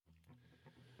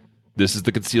This is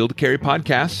the Concealed Carry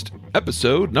Podcast,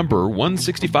 episode number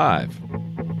 165.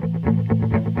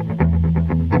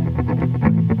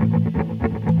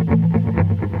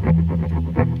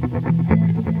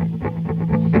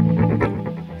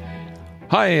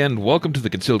 Hi, and welcome to the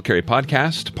Concealed Carry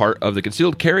Podcast, part of the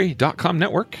ConcealedCarry.com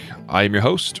network. I am your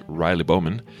host, Riley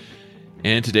Bowman,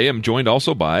 and today I'm joined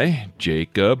also by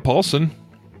Jacob Paulson.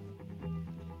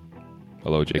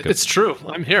 Hello, Jacob. It's true.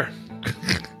 I'm here.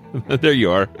 There you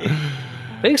are.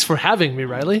 Thanks for having me,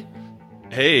 Riley.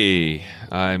 Hey,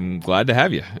 I'm glad to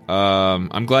have you.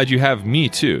 I'm glad you have me,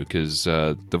 too, because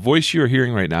the voice you're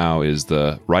hearing right now is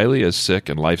the Riley is sick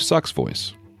and life sucks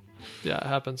voice. Yeah, it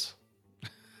happens.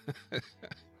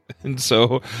 And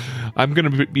so I'm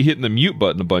going to be hitting the mute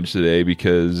button a bunch today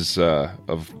because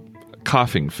of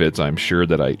coughing fits, I'm sure,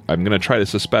 that I'm going to try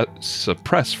to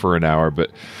suppress for an hour,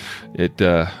 but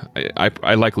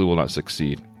I likely will not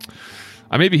succeed.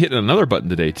 I may be hitting another button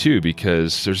today, too,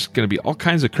 because there's going to be all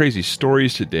kinds of crazy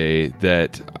stories today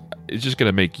that it's just going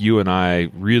to make you and I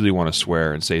really want to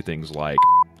swear and say things like,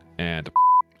 and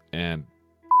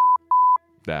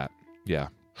that. Yeah.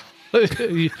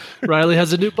 Riley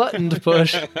has a new button to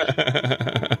push.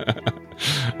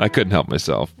 I couldn't help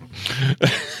myself.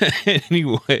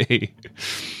 Anyway,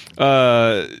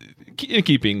 in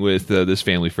keeping with this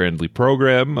family-friendly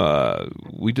program,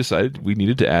 we decided we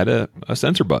needed to add a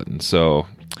censor button. So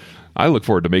I look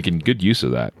forward to making good use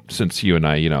of that, since you and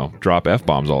I, drop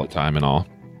F-bombs all the time and all.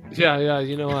 Yeah,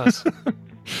 you know us.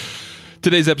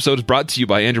 Today's episode is brought to you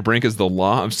by Andrew Branca's The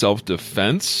Law of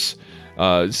Self-Defense.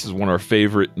 This is one of our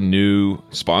favorite new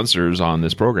sponsors on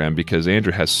this program because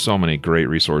Andrew has so many great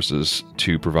resources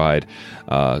to provide,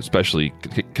 especially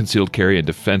concealed carry and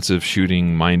defensive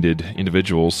shooting-minded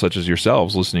individuals such as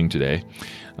yourselves listening today.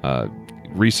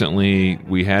 Recently,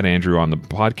 we had Andrew on the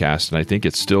podcast, and I think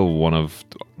it's still one of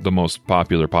the most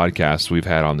popular podcasts we've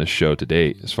had on this show to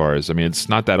date. As far as, it's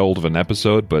not that old of an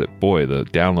episode, but boy, the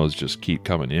downloads just keep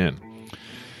coming in.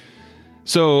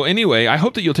 So anyway, I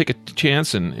hope that you'll take a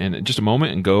chance in just a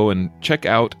moment and go and check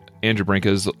out Andrew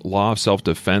Branca's Law of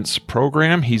Self-Defense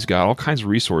program. He's got all kinds of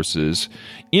resources.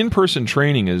 In-person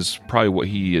training is probably what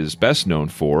he is best known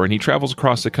for, and he travels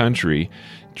across the country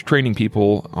training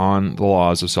people on the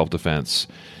laws of self-defense.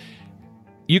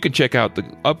 You can check out the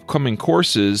upcoming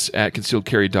courses at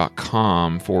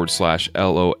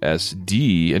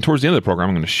concealedcarry.com/LOSD. And towards the end of the program,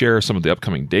 I'm going to share some of the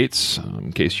upcoming dates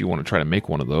in case you want to try to make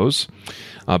one of those.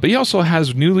 But he also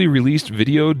has newly released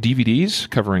video DVDs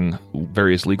covering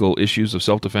various legal issues of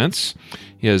self-defense.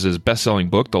 He has his best-selling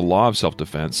book, The Law of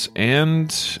Self-Defense,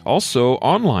 and also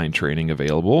online training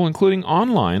available, including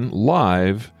online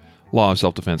live Law of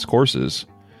Self-Defense courses.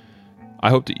 I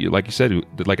hope that you, like I said,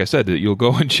 that you'll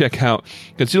go and check out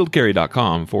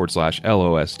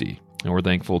concealedcarry.com/LOSD. And we're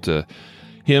thankful to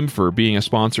him for being a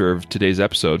sponsor of today's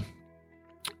episode.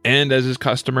 And as is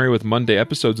customary with Monday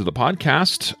episodes of the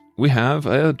podcast, we have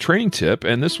a training tip,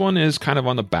 and this one is kind of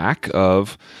on the back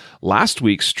of last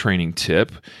week's training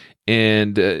tip,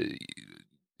 and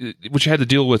which had to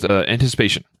deal with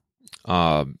anticipation.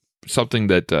 Something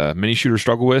that many shooters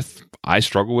struggle with. I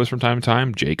struggle with from time to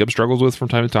time. Jacob struggles with from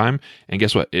time to time. And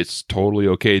guess what? It's totally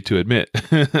okay to admit,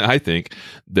 I think,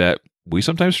 that we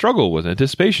sometimes struggle with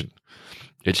anticipation.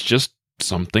 It's just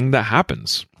something that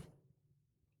happens.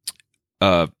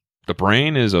 The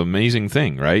brain is an amazing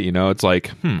thing, right? It's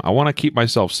like, I want to keep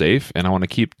myself safe, and I want to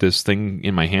keep this thing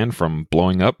in my hand from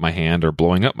blowing up my hand or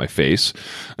blowing up my face.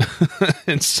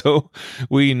 And so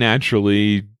we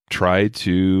naturally try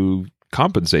to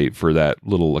compensate for that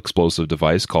little explosive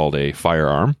device called a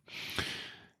firearm.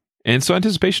 And so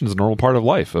anticipation is a normal part of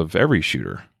life of every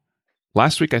shooter.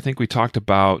 Last week, I think we talked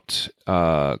about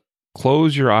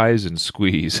close your eyes and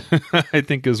squeeze, I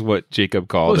think is what Jacob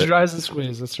called it. Close your eyes and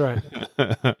squeeze, that's right.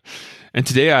 And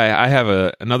today I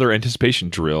have another anticipation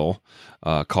drill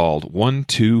called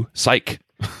 1-2 psych.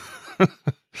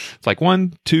 It's like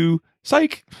 1-2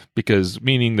 psych, because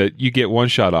meaning that you get one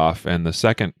shot off, and the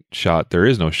second shot, there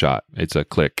is no shot. It's a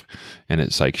click, and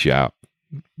it psychs you out.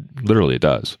 Literally, it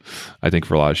does, I think,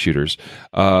 for a lot of shooters.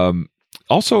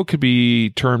 Also could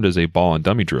be termed as a ball and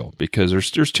dummy drill, because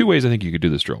there's two ways I think you could do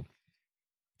this drill.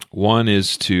 One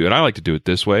is and I like to do it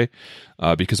this way,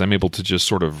 because I'm able to just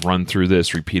sort of run through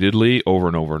this repeatedly over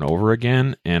and over and over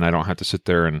again, and I don't have to sit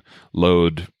there and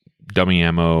load dummy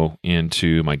ammo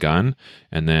into my gun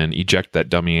and then eject that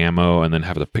dummy ammo and then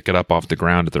have to pick it up off the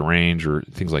ground at the range or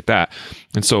things like that.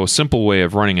 And so a simple way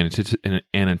of running an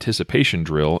anticipation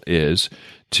drill is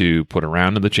to put a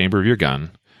round in the chamber of your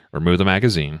gun, remove the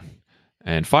magazine,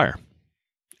 and fire.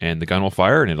 and the gun will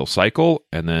fire and it'll cycle,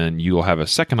 and then you'll have a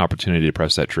second opportunity to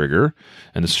press that trigger.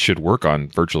 And this should work on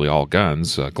virtually all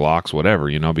guns, Glocks,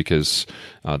 whatever, because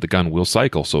the gun will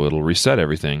cycle, so it'll reset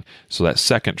everything. So that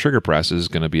second trigger press is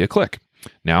going to be a click.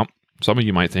 Now, some of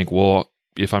you might think, well,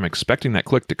 if I'm expecting that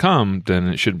click to come, then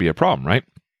it shouldn't be a problem, right?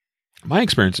 My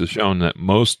experience has shown that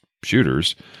most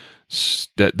shooters,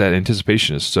 that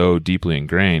anticipation is so deeply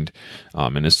ingrained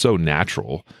and is so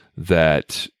natural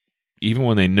that even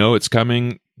when they know it's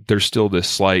coming, there's still this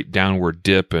slight downward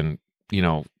dip and,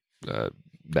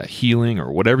 that healing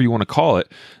or whatever you want to call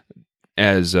it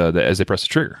as they press the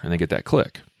trigger and they get that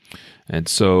click. And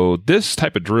so this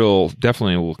type of drill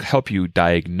definitely will help you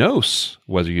diagnose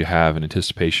whether you have an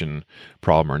anticipation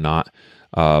problem or not.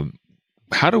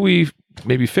 How do we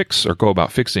maybe fix or go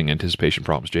about fixing anticipation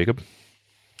problems, Jacob?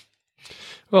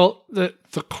 Well, the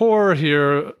core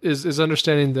here is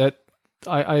understanding that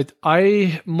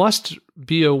I must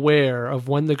be aware of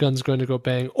when the gun's going to go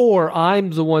bang, or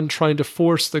I'm the one trying to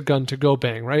force the gun to go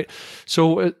bang, right?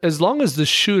 So as long as the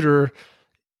shooter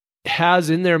has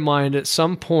in their mind at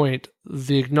some point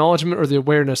the acknowledgement or the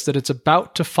awareness that it's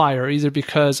about to fire, either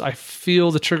because I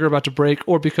feel the trigger about to break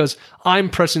or because I'm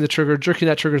pressing the trigger, jerking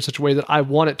that trigger in such a way that I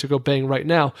want it to go bang right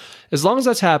now, as long as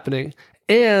that's happening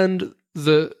and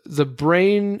the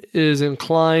brain is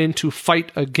inclined to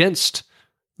fight against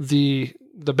the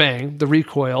bang, the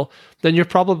recoil, then you're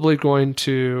probably going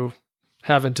to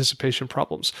have anticipation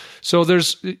problems. So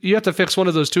you have to fix one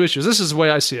of those two issues. This is the way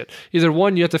I see it. Either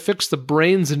one, you have to fix the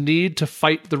brain's need to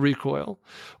fight the recoil,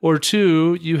 or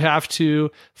two, you have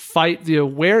to fight the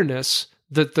awareness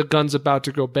that the gun's about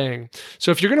to go bang.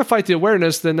 So if you're going to fight the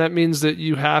awareness, then that means that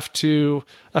you have to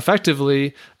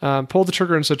effectively pull the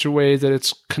trigger in such a way that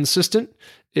it's consistent.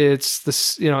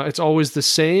 It's always the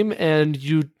same, and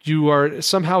you are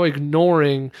somehow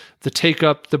ignoring the take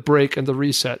up, the break, and the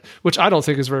reset, which I don't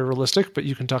think is very realistic, but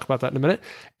you can talk about that in a minute.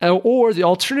 Or the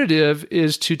alternative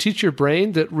is to teach your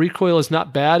brain that recoil is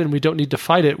not bad and we don't need to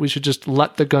fight it. We should just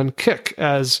let the gun kick,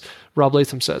 as Rob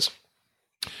Latham says.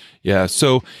 Yeah.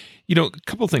 So, a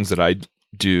couple of things that I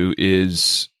do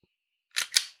is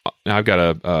I've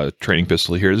got a training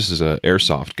pistol here. This is an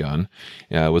airsoft gun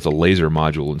with a laser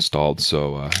module installed.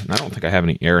 So I don't think I have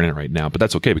any air in it right now, but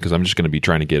that's okay because I'm just going to be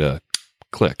trying to get a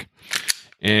click.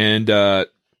 And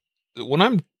when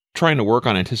I'm trying to work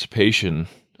on anticipation,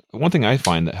 one thing I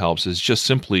find that helps is just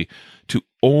simply to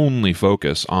only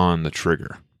focus on the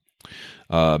trigger.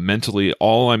 Mentally,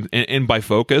 and by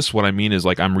focus, what I mean is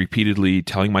like I'm repeatedly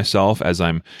telling myself as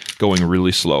I'm going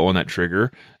really slow on that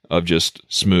trigger of just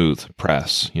smooth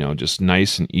press, just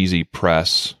nice and easy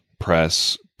press.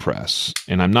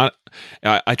 And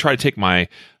I try to take my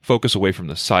focus away from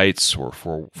the sights or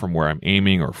from where I'm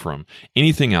aiming or from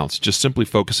anything else, just simply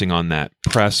focusing on that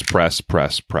press,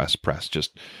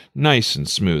 just nice and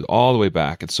smooth all the way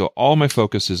back. And so all my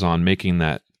focus is on making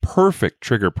that perfect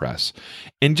trigger press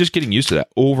and just getting used to that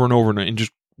over and over and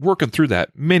just working through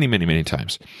that many, many, many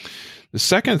times. The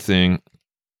second thing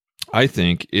I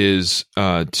think is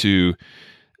I thought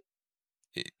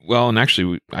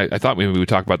maybe we would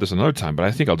talk about this another time, but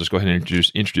I think I'll just go ahead and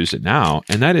introduce it now.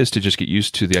 And that is to just get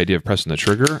used to the idea of pressing the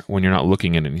trigger when you're not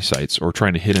looking at any sights or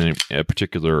trying to hit a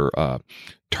particular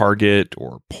target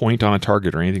or point on a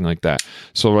target or anything like that.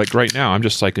 So like right now, I'm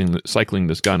just cycling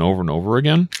this gun over and over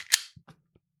again.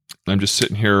 I'm just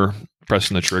sitting here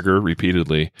pressing the trigger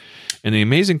repeatedly. And the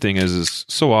amazing thing is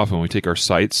so often we take our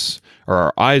sights or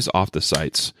our eyes off the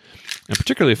sights, and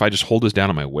particularly if I just hold this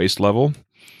down at my waist level,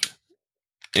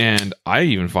 and I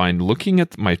even find looking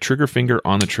at my trigger finger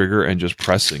on the trigger and just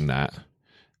pressing that,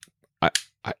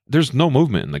 there's no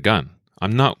movement in the gun.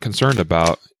 I'm not concerned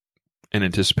about an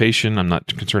anticipation. I'm not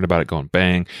concerned about it going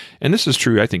bang. And this is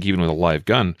true, I think, even with a live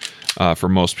gun for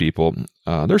most people.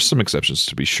 There's some exceptions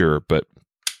to be sure, but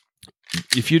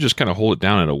if you just kind of hold it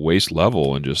down at a waist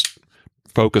level and just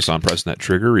focus on pressing that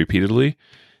trigger repeatedly,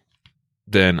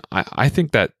 then I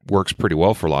think that works pretty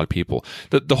well for a lot of people.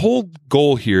 The whole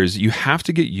goal here is you have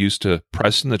to get used to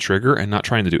pressing the trigger and not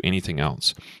trying to do anything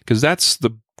else, because that's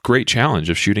the great challenge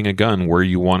of shooting a gun where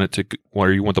you want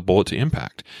the bullet to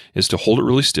impact, is to hold it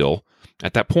really still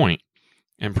at that point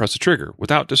and press the trigger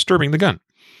without disturbing the gun.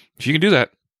 If you can do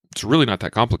that, it's really not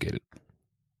that complicated.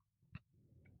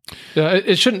 Yeah,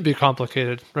 it shouldn't be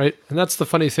complicated, right? And that's the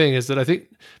funny thing, is that I think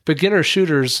beginner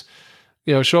shooters,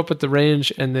 show up at the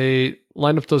range and they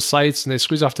line up those sights and they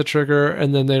squeeze off the trigger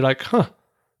and then they're like,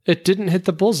 it didn't hit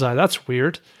the bullseye. That's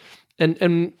weird.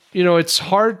 And it's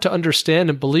hard to understand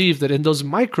and believe that in those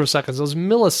microseconds, those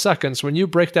milliseconds, when you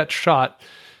break that shot,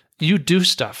 you do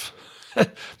stuff.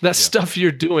 that stuff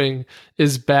you're doing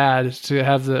is bad to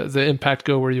have the impact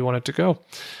go where you want it to go.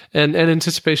 And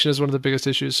anticipation is one of the biggest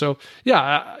issues. So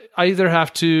yeah, I either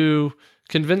have to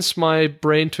convince my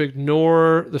brain to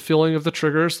ignore the feeling of the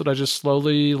triggers, that I just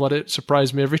slowly let it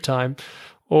surprise me every time,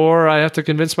 or I have to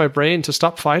convince my brain to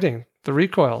stop fighting the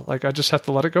recoil. Like I just have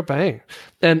to let it go bang.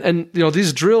 And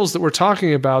these drills that we're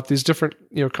talking about, these different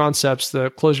concepts,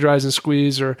 the close your eyes and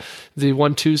squeeze, or the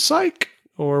 1-2 psych,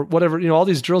 or whatever, all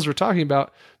these drills we're talking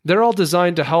about, they're all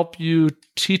designed to help you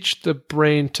teach the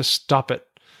brain to stop it,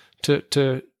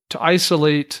 to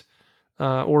isolate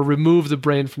or remove the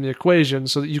brain from the equation,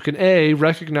 so that you can A,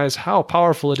 recognize how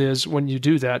powerful it is when you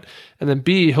do that, and then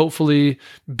B, hopefully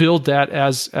build that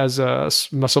as a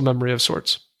muscle memory of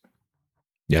sorts.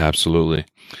 Yeah, absolutely.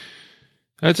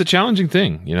 It's a challenging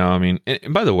thing,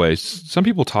 and by the way, some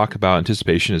people talk about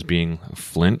anticipation as being a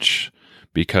flinch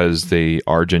because they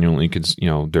are genuinely,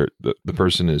 the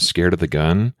person is scared of the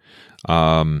gun.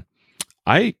 That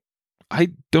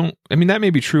may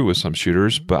be true with some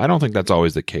shooters, but I don't think that's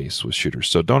always the case with shooters.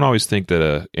 So don't always think that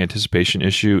a anticipation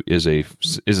issue is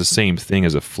the same thing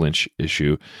as a flinch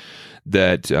issue.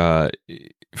 That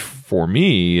for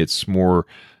me, it's more,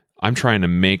 I'm trying to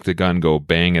make the gun go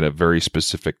bang at a very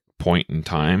specific point in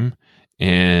time,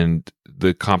 and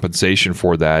the compensation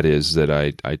for that is that I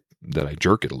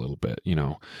jerk it a little bit.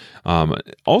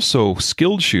 Also,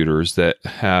 skilled shooters that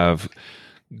have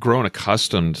grown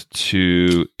accustomed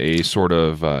to a sort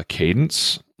of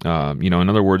cadence. In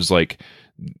other words, like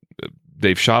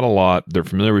they've shot a lot, they're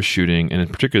familiar with shooting,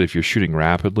 and particularly if you're shooting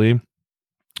rapidly,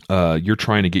 you're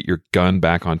trying to get your gun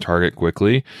back on target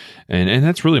quickly. And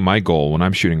that's really my goal when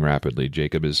I'm shooting rapidly,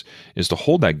 Jacob, is to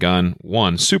hold that gun,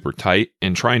 one, super tight,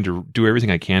 and trying to do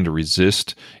everything I can to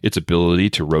resist its ability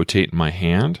to rotate in my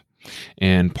hand.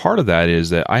 And part of that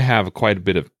is that I have quite a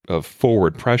bit of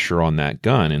forward pressure on that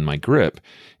gun in my grip.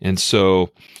 And so,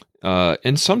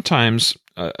 and sometimes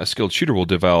a skilled shooter will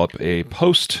develop a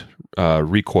post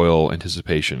recoil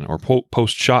anticipation or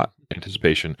post shot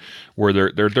anticipation, where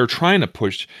they're trying to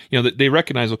push, they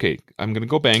recognize, okay, I'm going to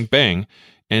go bang, bang.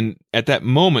 And at that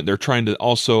moment, they're trying to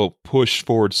also push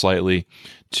forward slightly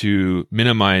to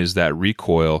minimize that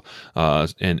recoil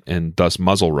and thus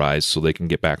muzzle rise, so they can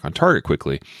get back on target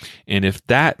quickly. And if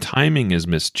that timing is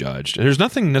misjudged, and there's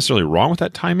nothing necessarily wrong with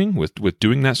that timing, with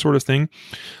doing that sort of thing,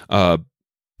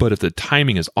 but if the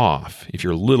timing is off, if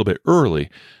you're a little bit early,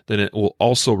 then it will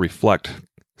also reflect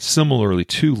similarly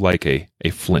to like a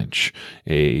flinch,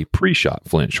 a pre-shot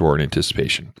flinch, or an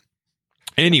anticipation.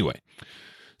 Anyway,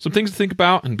 some things to think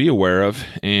about and be aware of,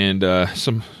 and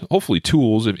some hopefully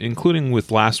tools, including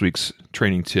with last week's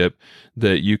training tip,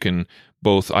 that you can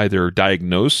both either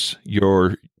diagnose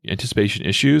your anticipation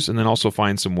issues and then also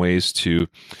find some ways to,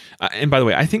 and by the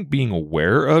way, I think being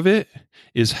aware of it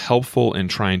is helpful in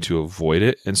trying to avoid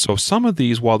it. And so some of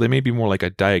these, while they may be more like a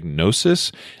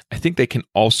diagnosis, I think they can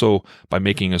also, by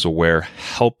making us aware,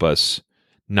 help us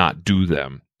not do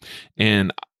them.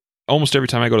 And almost every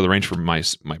time I go to the range for my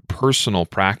personal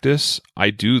practice,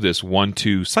 I do this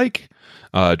 1-2 psych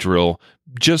drill,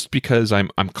 just because I'm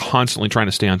constantly trying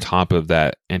to stay on top of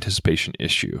that anticipation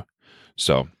issue.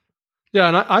 So, yeah,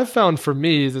 and I've found for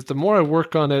me that the more I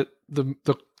work on it, the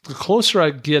closer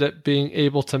I get at being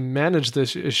able to manage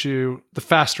this issue, the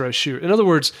faster I shoot. In other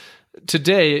words,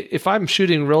 today, if I'm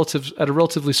shooting at a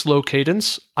relatively slow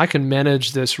cadence, I can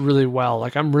manage this really well.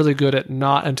 Like I'm really good at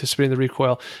not anticipating the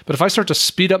recoil. But if I start to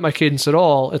speed up my cadence at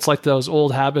all, it's like those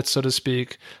old habits, so to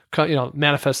speak,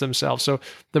 manifest themselves. So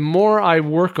the more I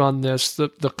work on this, the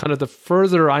kind of the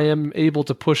further I am able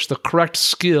to push the correct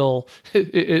skill,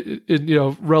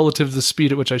 relative to the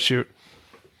speed at which I shoot.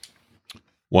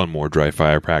 One more dry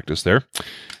fire practice there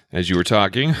as you were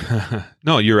talking.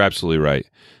 No, you're absolutely right.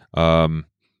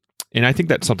 And I think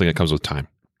that's something that comes with time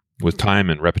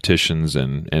and repetitions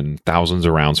and thousands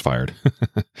of rounds fired.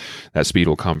 That speed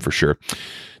will come for sure.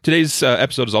 Today's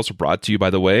episode is also brought to you, by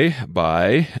the way,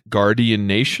 by Guardian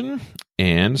Nation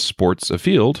and Sports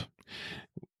Afield.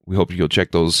 We hope you'll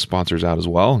check those sponsors out as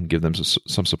well and give them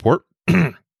some support.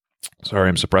 Sorry,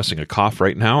 I'm suppressing a cough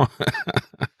right now.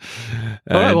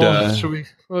 All right,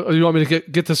 well, you want me to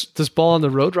get this ball on the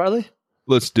road, Riley?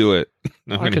 Let's do it.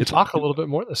 I can talk a little bit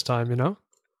more this time,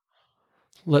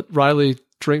 Let Riley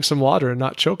drink some water and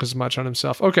not choke as much on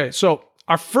himself. Okay, so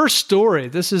our first story,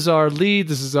 this is our lead,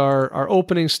 this is our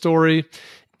opening story,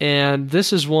 and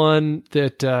this is one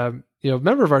that a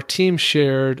member of our team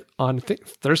shared on, I think,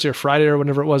 Thursday or Friday or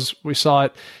whenever it was we saw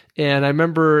it, and I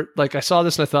remember, I saw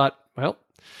this and I thought, well,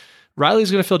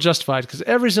 Riley's going to feel justified because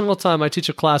every single time I teach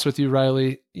a class with you,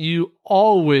 Riley, you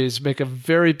always make a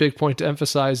very big point to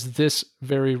emphasize this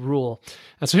very rule.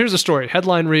 And so here's the story.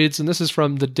 Headline reads, and this is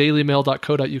from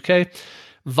thedailymail.co.uk,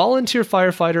 volunteer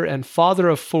firefighter and father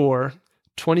of 4,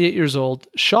 28 years old,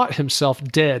 shot himself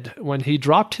dead when he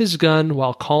dropped his gun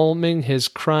while calming his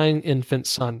crying infant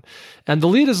son. And the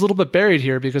lead is a little bit buried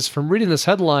here because from reading this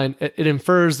headline, it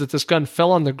infers that this gun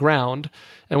fell on the ground,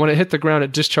 and when it hit the ground,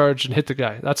 it discharged and hit the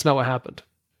guy. That's not what happened.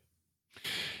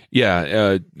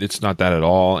 Yeah, it's not that at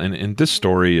all. And this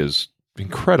story is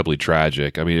incredibly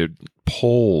tragic. I mean, it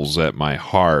pulls at my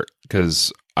heart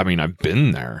because, I mean, I've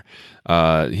been there.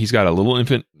 He's got a little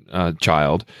infant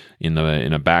child in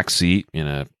a back seat, in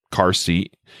a car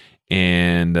seat,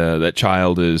 and that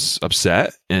child is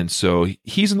upset, and so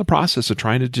he's in the process of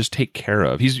trying to just take care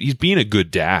of. He's being a good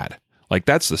dad. Like,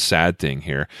 that's the sad thing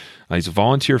here. He's a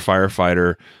volunteer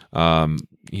firefighter.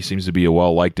 He seems to be a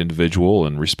well-liked individual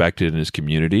and respected in his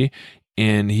community,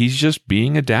 and he's just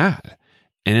being a dad.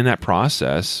 And in that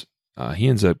process, he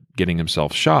ends up getting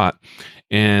himself shot.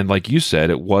 And like you said,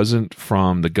 it wasn't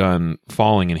from the gun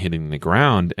falling and hitting the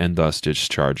ground and thus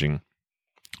discharging.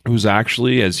 It was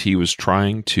actually as he was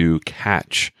trying to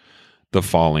catch the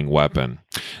falling weapon.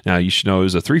 Now, you should know it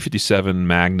was a .357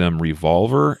 Magnum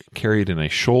revolver carried in a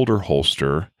shoulder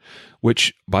holster,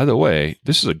 which, by the way,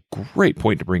 this is a great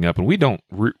point to bring up. And we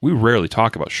rarely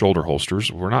talk about shoulder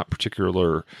holsters. We're not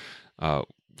particular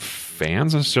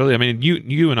fans necessarily. I mean,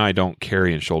 you and I don't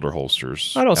carry in shoulder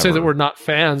holsters. I don't say ever. that we're not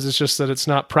fans. It's just that it's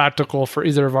not practical for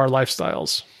either of our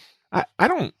lifestyles. I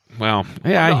don't. Well,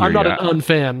 yeah, I'm not an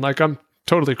unfan. Like, I'm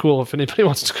totally cool if anybody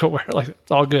wants to go wear it. Like, it's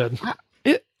all good.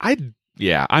 I'm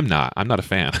not a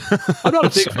fan. I'm not a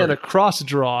big fan of cross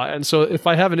draw, and so if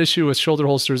I have an issue with shoulder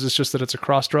holsters, it's just that it's a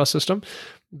cross draw system.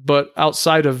 But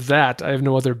outside of that, I have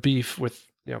no other beef with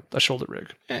a shoulder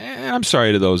rig. I'm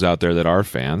sorry to those out there that are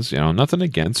fans. Nothing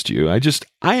against you.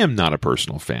 I am not a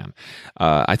personal fan.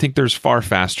 I think there's far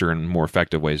faster and more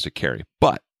effective ways to carry.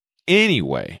 But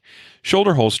anyway,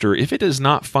 shoulder holster, if it does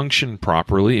not function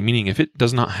properly, meaning if it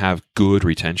does not have good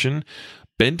retention,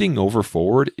 bending over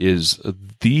forward is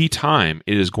the time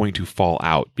it is going to fall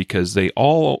out, because they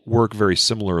all work very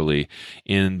similarly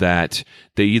in that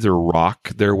they either rock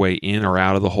their way in or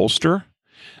out of the holster,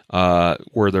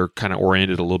 where they're kind of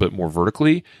oriented a little bit more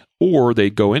vertically, or they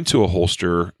go into a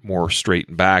holster more straight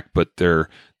and back, but they're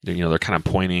kind of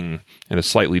pointing at a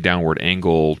slightly downward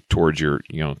angle towards your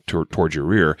towards your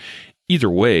rear. Either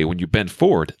way, when you bend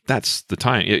forward, that's the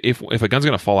time. If a gun's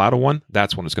going to fall out of one,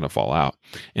 that's when it's going to fall out.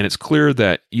 And it's clear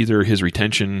that either his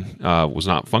retention was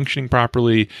not functioning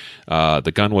properly,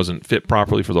 the gun wasn't fit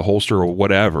properly for the holster, or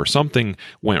whatever. Something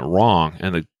went wrong,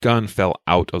 and the gun fell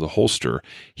out of the holster.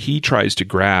 He tries to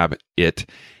grab it,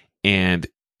 and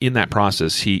in that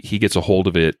process, he gets a hold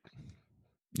of it,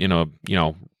 in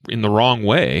the wrong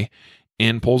way,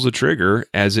 and pulls the trigger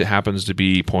as it happens to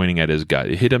be pointing at his gut.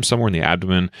 It hit him somewhere in the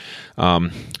abdomen.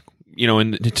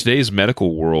 In today's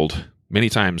medical world, many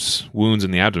times wounds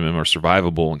in the abdomen are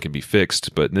survivable and can be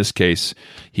fixed. But in this case,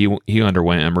 he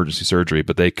underwent emergency surgery,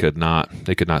 but they could not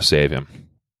save him.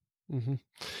 Mm-hmm.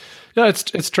 Yeah,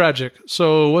 it's tragic.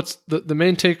 So what's the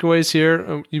main takeaways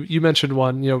here? You mentioned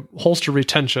one, holster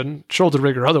retention, shoulder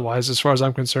rig or otherwise, as far as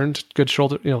I'm concerned, good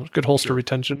holster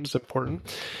retention is important.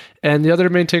 And the other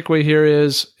main takeaway here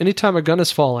is anytime a gun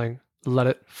is falling, let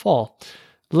it fall.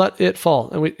 Let it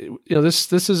fall. And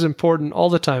this is important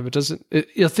all the time. It doesn't,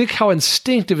 think how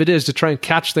instinctive it is to try and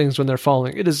catch things when they're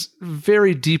falling. It is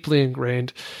very deeply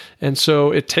ingrained. And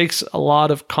so it takes a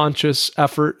lot of conscious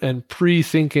effort and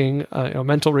pre-thinking,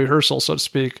 mental rehearsal, so to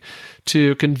speak,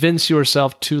 to convince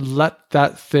yourself to let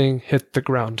that thing hit the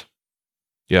ground.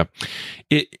 Yeah.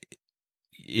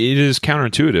 It is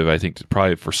counterintuitive, I think,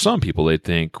 probably for some people. They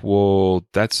think, well,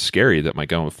 that's scary that my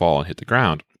gun would fall and hit the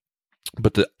ground.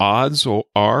 But the odds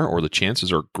are, or the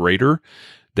chances are greater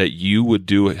that you would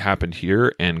do what happened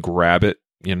here and grab it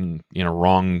in a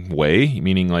wrong way.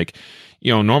 Meaning, like,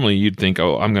 normally you'd think,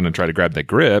 oh, I'm going to try to grab that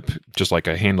grip just like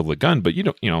I handle the gun. But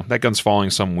that gun's falling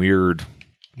some weird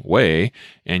way,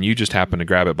 and you just happen to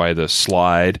grab it by the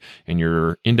slide, and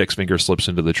your index finger slips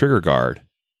into the trigger guard.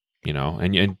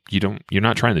 And you're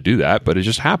not trying to do that, but it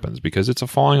just happens because it's a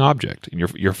falling object, and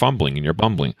you're fumbling and you're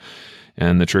bumbling,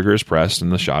 and the trigger is pressed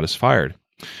and the shot is fired.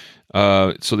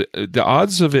 So the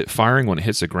odds of it firing when it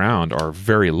hits the ground are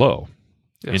very low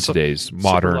in today's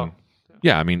modern.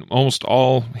 Yeah, I mean, almost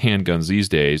all handguns these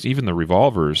days, even the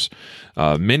revolvers,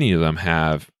 many of them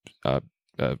have what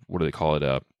do they call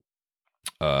it?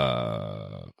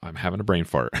 I'm having a brain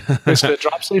fart. Basically, a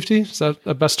drop safety, is that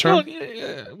the best term?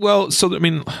 So I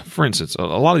mean, for instance, a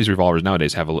lot of these revolvers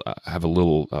nowadays have a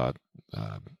little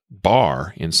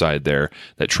bar inside there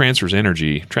that transfers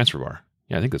energy. Transfer bar.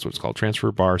 Yeah, I think that's what it's called.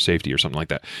 Transfer bar safety or something like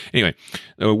that. Anyway,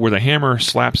 where the hammer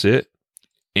slaps it,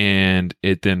 and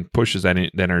it then pushes that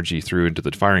energy through into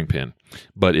the firing pin.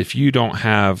 But if you don't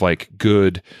have like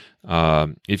good,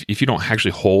 if you don't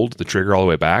actually hold the trigger all the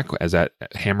way back as that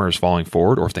hammer is falling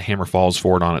forward, or if the hammer falls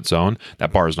forward on its own,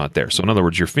 that bar is not there. So in other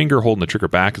words, your finger holding the trigger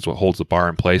back is what holds the bar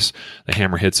in place. The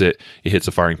hammer hits it, it hits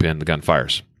the firing pin, the gun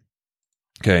fires.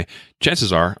 Okay,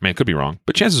 chances are, I mean, I could be wrong,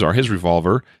 but chances are his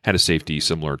revolver had a safety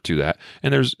similar to that.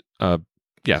 And there's,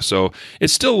 so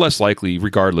it's still less likely,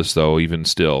 regardless, though, even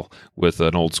still, with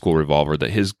an old school revolver, that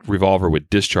his revolver would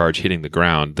discharge hitting the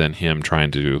ground than him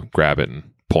trying to grab it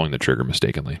and pulling the trigger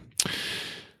mistakenly.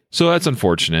 So that's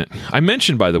unfortunate. I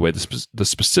mentioned, by the way, the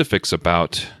specifics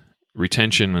about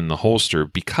retention in the holster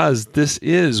because this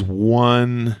is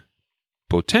one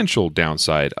potential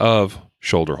downside of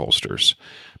shoulder holsters,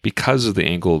 because of the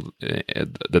angle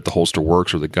that the holster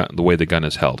works, or the way the gun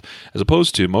is held. As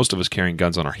opposed to most of us carrying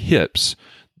guns on our hips,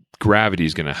 gravity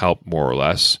is going to help more or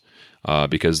less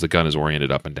because the gun is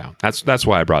oriented up and down. That's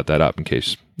why I brought that up, in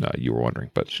case you were wondering.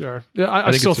 But sure, yeah,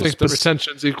 I still think the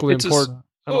retention is equally important.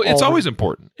 It's always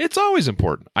important. It's always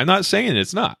important. I'm not saying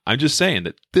it's not. I'm just saying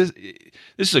that this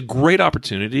is a great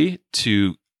opportunity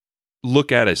to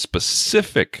look at a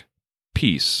specific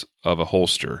piece of a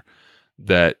holster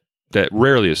that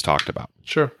rarely is talked about.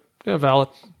 Sure. Yeah, valid.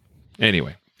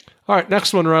 Anyway. All right,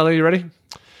 next one, Riley. You ready?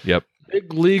 Yep.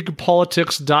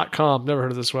 BigLeaguePolitics.com. Never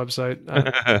heard of this website.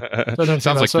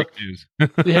 Sounds like big news.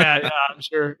 yeah,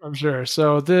 I'm sure.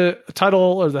 So the title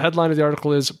or the headline of the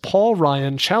article is Paul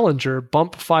Ryan, Challenger,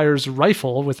 bump fires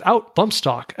rifle without bump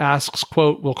stock, asks,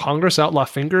 quote, will Congress outlaw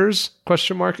fingers? ?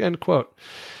 End quote.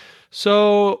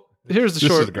 So here's the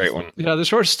short. This is a great one. Yeah, the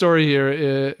short story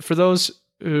here, for those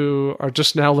who are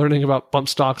just now learning about bump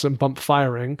stocks and bump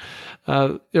firing,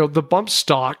 the bump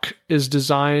stock is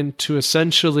designed to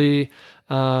essentially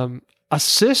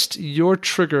assist your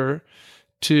trigger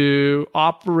to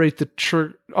operate the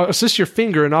trigger, assist your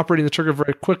finger in operating the trigger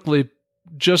very quickly,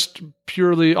 just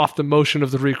purely off the motion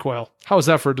of the recoil. How is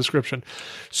that for a description?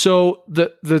 So the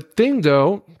thing,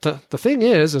 though, the thing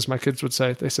is, as my kids would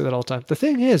say, they say that all the time. The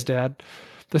thing is, Dad,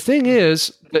 the thing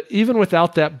is that even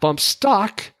without that bump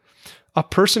stock, a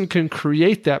person can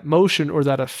create that motion or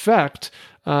that effect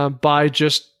by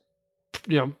just,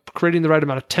 creating the right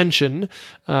amount of tension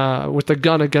with the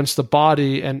gun against the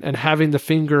body and having the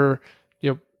finger,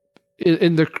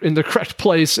 in the correct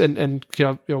place and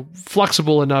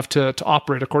flexible enough to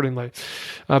operate accordingly.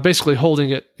 Basically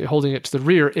holding it to the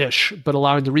rear-ish, but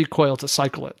allowing the recoil to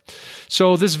cycle it.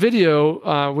 So this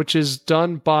video, which is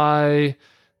done by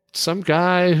some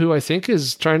guy who I think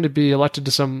is trying to be elected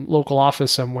to some local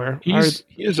office somewhere. He's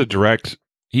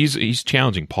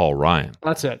challenging Paul Ryan.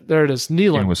 That's it. There it is.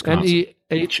 Nehlen. In Wisconsin.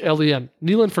 Nehlen.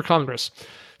 Nehlen for Congress.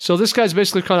 So this guy's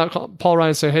basically calling out Paul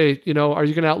Ryan saying, hey, are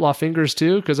you going to outlaw fingers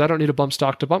too? Because I don't need a bump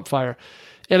stock to bump fire.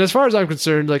 And as far as I'm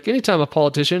concerned, like anytime a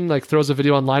politician throws a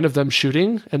video online of them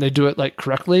shooting and they do it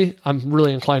correctly, I'm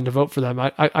really inclined to vote for them.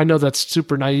 I know that's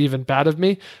super naive and bad of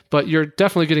me, but you're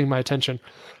definitely getting my attention.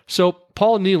 So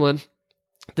Paul Nehlen,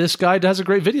 this guy does a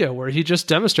great video where he just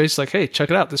demonstrates hey, check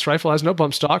it out. This rifle has no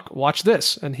bump stock. Watch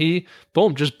this. And he,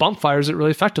 boom, just bump fires it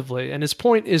really effectively. And his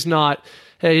point is not,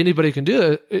 hey, anybody can do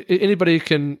it. Anybody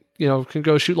can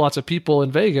go shoot lots of people in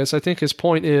Vegas. I think his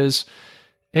point is,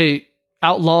 hey,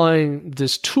 outlawing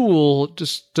this tool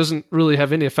just doesn't really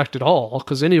have any effect at all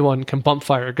because anyone can bump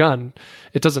fire a gun.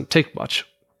 It doesn't take much.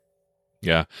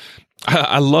 Yeah.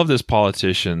 I love this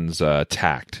politician's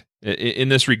tact in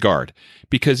this regard,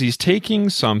 because he's taking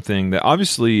something that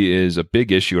obviously is a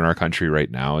big issue in our country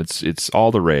right now. It's all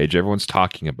the rage. Everyone's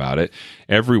talking about it.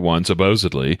 Everyone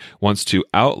supposedly wants to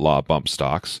outlaw bump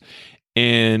stocks.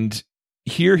 And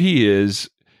here he is,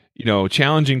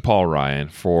 challenging Paul Ryan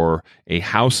for a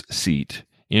House seat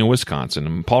in Wisconsin.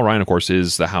 And Paul Ryan, of course,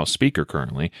 is the House Speaker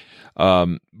currently.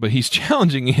 But he's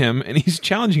challenging him, and he's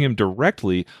challenging him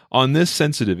directly on this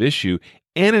sensitive issue,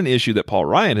 and an issue that Paul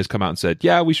Ryan has come out and said,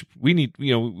 yeah, we should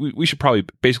probably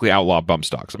basically outlaw bump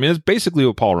stocks. I mean, that's basically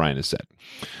what Paul Ryan has said.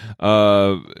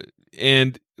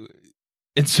 And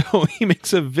so he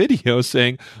makes a video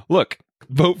saying, look,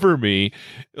 vote for me.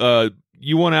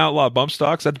 You want to outlaw bump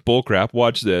stocks? That's bullcrap.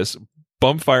 Watch this.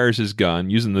 Bump fires his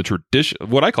gun using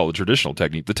what I call the traditional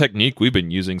technique, the technique we've been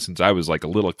using since I was a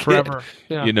little kid. Forever.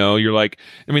 Yeah. You're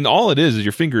all it is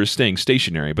your finger is staying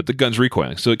stationary, but the gun's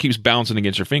recoiling, so it keeps bouncing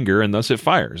against your finger, and thus it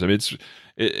fires. I mean,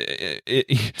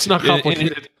 it's not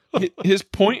complicated. his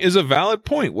point is a valid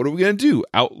point. What are we going to do?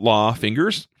 Outlaw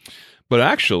fingers? But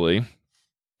actually,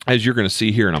 as you're going to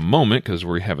see here in a moment, because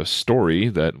we have a story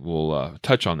that will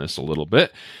touch on this a little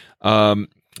bit.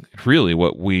 Really,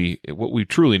 what we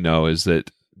truly know is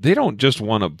that they don't just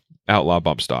want to outlaw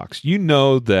bump stocks. You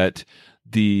know that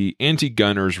the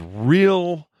anti-gunners'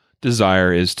 real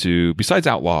desire is to, besides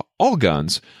outlaw all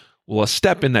guns, well, a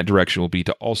step in that direction will be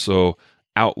to also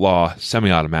outlaw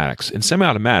semi-automatics. And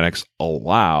semi-automatics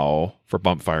allow for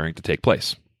bump firing to take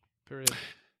place. Period.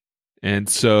 And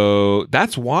so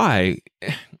that's why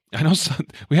I know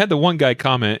we had the one guy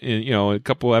comment in, a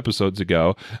couple episodes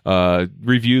ago,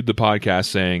 reviewed the podcast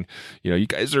saying, you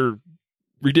guys are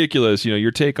ridiculous, your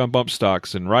take on bump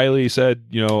stocks. And Riley said,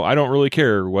 I don't really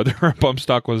care whether a bump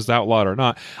stock was outlawed or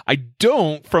not. I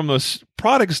don't from a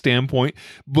product standpoint,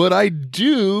 but I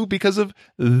do because of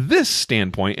this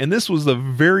standpoint. And this was the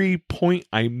very point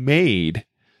I made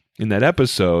in that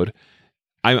episode.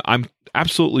 I'm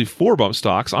absolutely for bump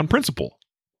stocks on principle.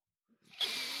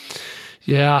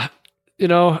 Yeah.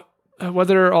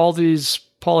 Whether all these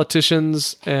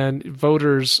politicians and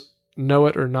voters know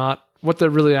it or not, what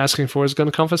they're really asking for is gun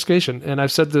confiscation. And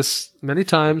I've said this many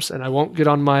times, and I won't get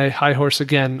on my high horse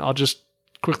again. I'll just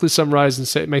quickly summarize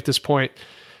and make this point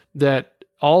that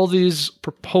all these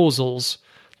proposals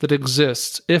that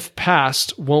exist, if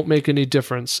passed, won't make any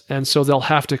difference. And so they'll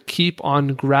have to keep on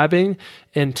grabbing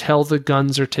until the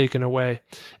guns are taken away.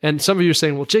 And some of you are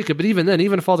saying, well, Jacob, but even then,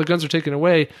 even if all the guns are taken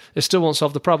away, it still won't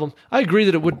solve the problem. I agree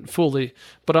that it wouldn't fully,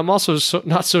 but I'm also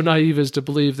not so naive as to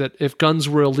believe that if guns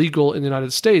were illegal in the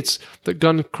United States, that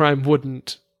gun crime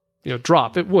wouldn't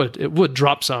drop. It would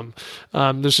drop some.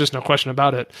 There's just no question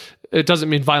about it. It doesn't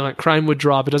mean violent crime would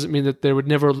drop. It doesn't mean that there would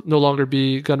no longer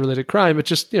be gun-related crime. It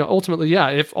just, ultimately, yeah,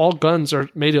 if all guns are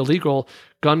made illegal,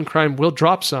 gun crime will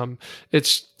drop some.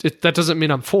 That doesn't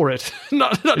mean I'm for it.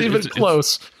 not even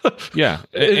close. Yeah.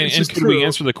 And could we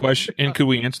answer the question? And could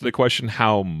we answer the question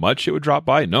how much it would drop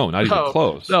by? No, not even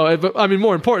close. No, but I mean,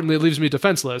 more importantly, it leaves me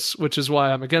defenseless, which is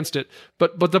why I'm against it.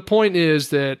 But the point is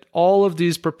that all of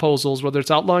these proposals, whether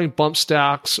it's outlawing bump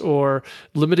stacks or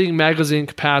limiting magazine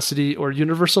capacity or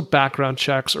universal background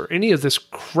checks or any of this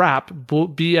crap,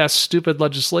 BS, stupid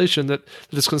legislation that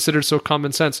is considered so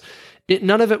common sense,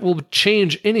 none of it will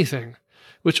change anything.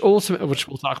 Which we'll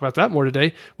talk about that more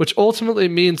today, which ultimately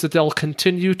means that they'll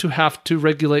continue to have to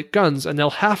regulate guns, and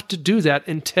they'll have to do that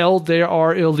until they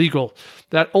are illegal.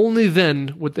 That only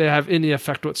then would they have any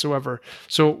effect whatsoever.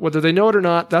 So whether they know it or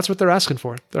not, that's what they're asking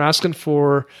for. They're asking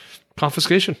for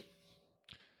confiscation.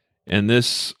 And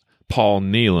this Paul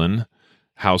Nealon,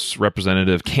 House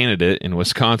Representative candidate in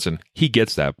Wisconsin, he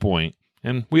gets that point.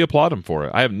 And we applaud him for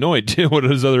it. I have no idea what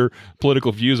his other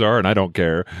political views are, and I don't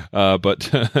care.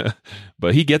 But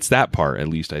he gets that part, at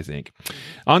least, I think.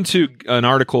 On to an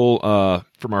article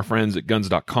from our friends at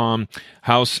guns.com.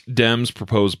 House Dems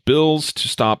propose bills to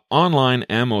stop online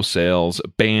ammo sales,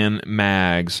 ban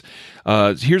mags.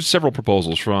 Here's several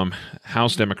proposals from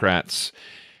House Democrats.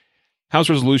 House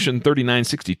Resolution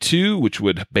 3962, which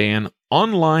would ban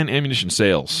online ammunition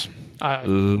sales.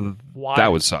 Why?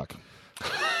 That would suck.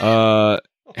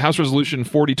 House Resolution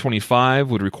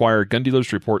 4025 would require gun dealers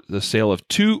to report the sale of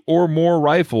 2 or more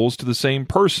rifles to the same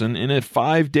person in a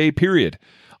 5-day period.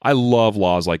 I love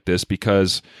laws like this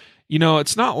because,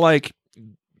 it's not like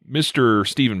Mr.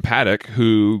 Stephen Paddock,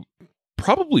 who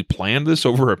probably planned this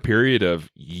over a period of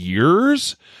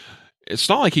years. It's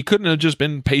not like he couldn't have just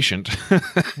been patient.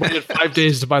 Waited 5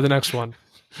 days to buy the next one.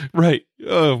 Right.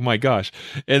 Oh, my gosh.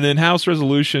 And then House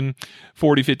Resolution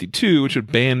 4052, which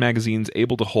would ban magazines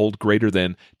able to hold greater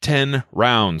than 10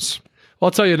 rounds. Well,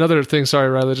 I'll tell you another thing. Sorry,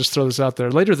 Riley, just throw this out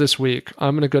there. Later this week,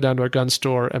 I'm going to go down to a gun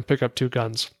store and pick up 2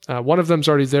 guns. One of them's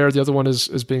already there. The other one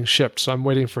is being shipped, so I'm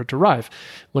waiting for it to arrive.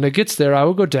 When it gets there, I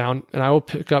will go down and I will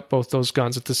pick up both those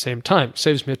guns at the same time.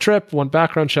 Saves me a trip, one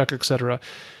background check, etc.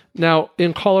 Now,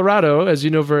 in Colorado, as you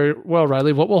know very well,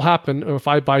 Riley, what will happen if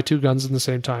I buy 2 guns at the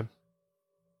same time?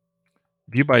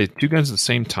 If you buy 2 guns at the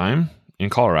same time in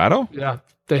Colorado? Yeah.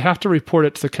 They have to report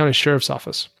it to the county sheriff's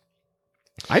office.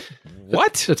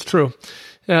 What? It's true.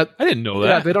 I didn't know that.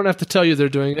 Yeah, they don't have to tell you they're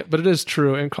doing it, but it is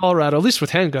true. In Colorado, at least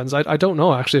with handguns, I don't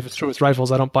know actually if it's true with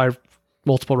rifles. I don't buy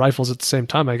multiple rifles at the same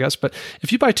time, I guess. But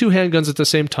if you buy 2 handguns at the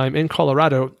same time in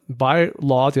Colorado, by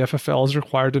law, the FFL is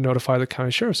required to notify the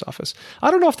county sheriff's office. I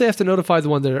don't know if they have to notify the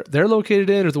one they're located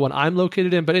in or the one I'm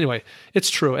located in, but anyway, it's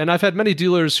true. And I've had many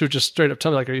dealers who just straight up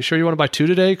tell me, like, are you sure you want to buy 2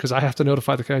 today? Because I have to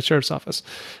notify the county sheriff's office.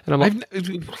 And I'm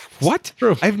like, what?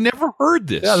 True. I've never heard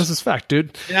this. Yeah, this is fact,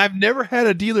 dude. And I've never had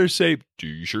a dealer say, "Do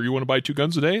you sure you want to buy 2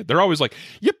 guns today?" They're always like,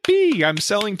 "Yippee! I'm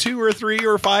selling 2 or 3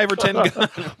 or 5 or 10 guns."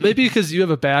 Maybe because you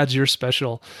have a badge, you're special.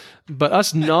 professional.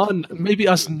 But maybe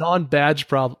us non-badge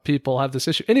people have this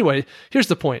issue. Anyway, here's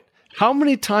the point. How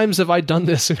many times have I done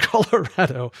this in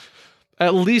Colorado?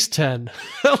 At least 10.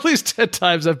 At least 10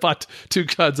 times I've bought 2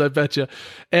 guns, I bet you.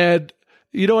 And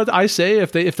you know what I say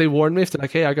if they warn me, if they're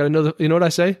like, hey, I got to know, you know what I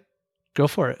say? Go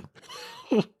for it.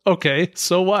 Okay,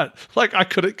 so what? Like, I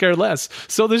couldn't care less.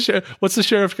 So what's the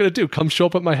sheriff going to do? Come show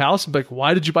up at my house and be like,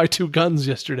 why did you buy 2 guns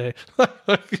yesterday?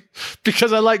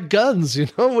 Because I like guns,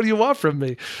 What do you want from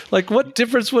me? Like, what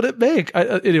difference would it make?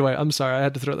 Anyway, I'm sorry. I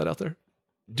had to throw that out there.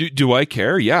 Do I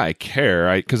care? Yeah, I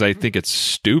care. Because I think it's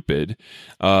stupid.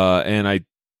 And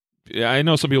I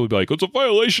know some people will be like, it's a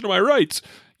violation of my rights.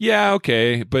 Yeah,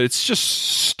 okay. But it's just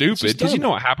stupid. Because you know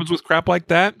what happens with crap like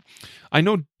that? I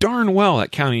know darn well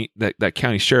that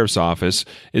county sheriff's office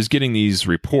is getting these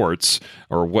reports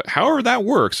or however that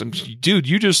works. And dude,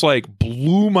 you just like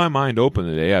blew my mind open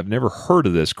today. I've never heard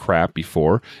of this crap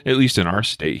before, at least in our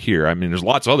state here. I mean, there's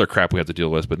lots of other crap we have to deal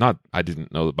with, but I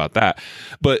didn't know about that.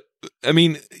 But I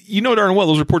mean, you know darn well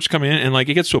those reports come in and like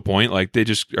it gets to a point like they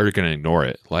just are going to ignore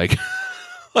it.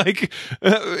 Like,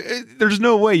 there's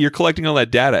no way you're collecting all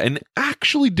that data and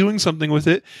actually doing something with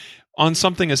it on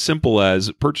something as simple as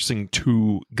purchasing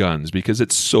 2 guns because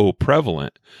it's so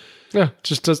prevalent. Yeah,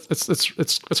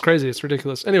 it's crazy. It's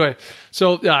ridiculous. Anyway,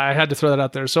 so yeah, I had to throw that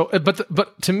out there. So,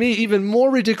 but to me, even more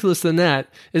ridiculous than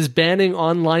that is banning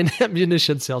online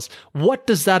ammunition sales. What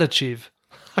does that achieve?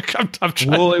 I'm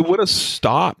trying. Well, it would have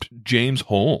stopped James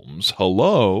Holmes.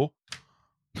 Hello.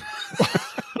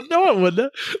 No, it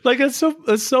wouldn't. Like it's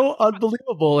so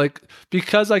unbelievable. Like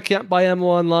because I can't buy ammo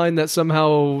online, that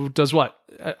somehow does what?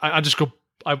 I just go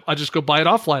buy it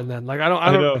offline then. Like I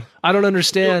don't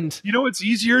understand. You know what's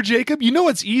easier, Jacob? You know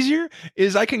what's easier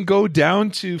is I can go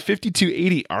down to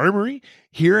 5280 Armory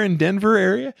here in Denver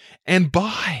area and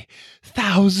buy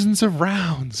thousands of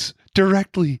rounds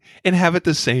directly and have it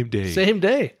the same day.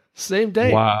 Same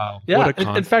day. Wow. Yeah.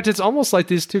 In fact, it's almost like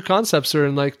these 2 concepts are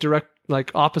in like direct,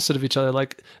 like opposite of each other.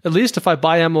 Like at least if I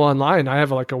buy ammo online, I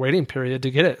have like a waiting period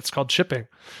to get it. It's called shipping.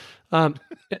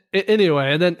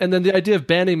 Anyway, and then the idea of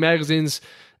banning magazines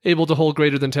able to hold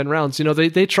greater than 10 rounds.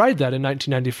 They tried that in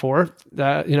 1994.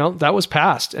 That was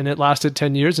passed and it lasted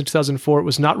 10 years. In 2004, it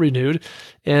was not renewed.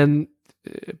 And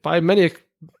by many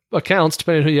accounts,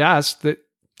 depending on who you ask, that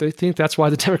they think that's why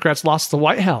the Democrats lost the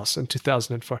White House in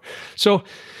 2004. So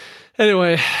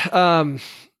anyway, I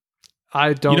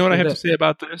don't. You know what I have to say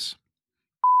about this?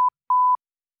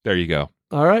 There you go.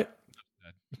 All right.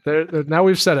 Now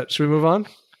we've said it. Should we move on?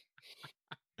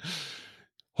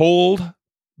 Hold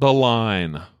the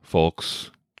line,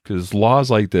 folks, because laws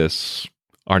like this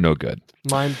are no good.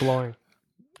 Mind blowing.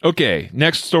 Okay,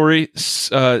 next story.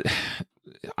 I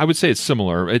would say it's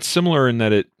similar. It's similar in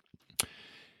that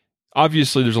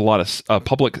obviously there's a lot of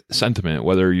public sentiment,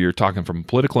 whether you're talking from a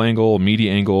political angle,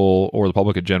 media angle, or the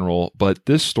public in general. But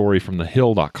this story from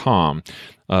thehill.com,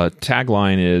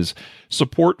 tagline is,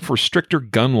 support for stricter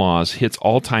gun laws hits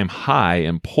all-time high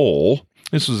in poll.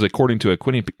 This was according to a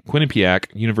Quinnipiac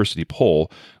University poll,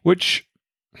 which,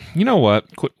 you know what,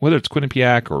 whether it's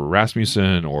Quinnipiac or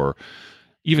Rasmussen or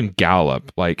even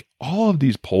Gallup, like all of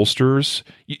these pollsters,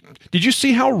 did you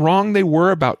see how wrong they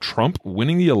were about Trump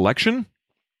winning the election?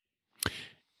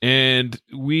 And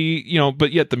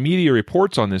but yet the media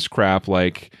reports on this crap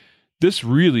like this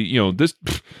really,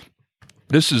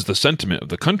 this is the sentiment of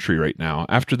the country right now.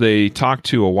 After they talk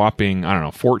to a whopping,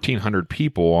 1,400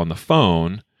 people on the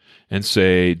phone and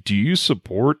say, do you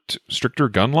support stricter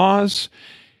gun laws?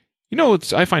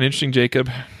 What I find interesting, Jacob,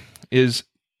 is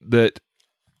that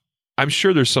I'm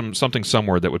sure there's something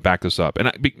somewhere that would back this up.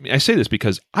 And I say this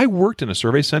because I worked in a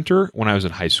survey center when I was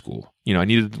in high school. I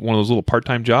needed one of those little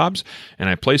part-time jobs, and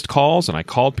I placed calls, and I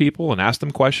called people and asked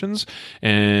them questions,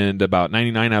 and about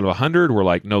 99 out of 100 were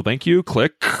like, no, thank you,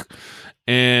 click.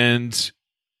 And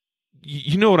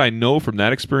you know what I know from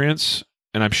that experience,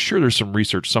 and I'm sure there's some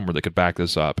research somewhere that could back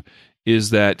this up,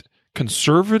 is that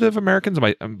conservative Americans,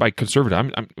 by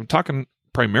conservative, I'm talking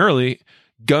primarily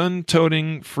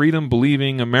gun-toting,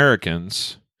 freedom-believing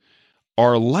Americans,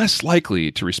 are less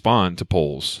likely to respond to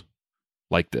polls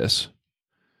like this.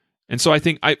 And so I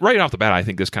think, right off the bat, I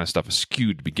think this kind of stuff is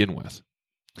skewed to begin with.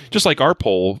 Just like our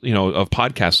poll, of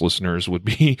podcast listeners would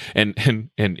be, and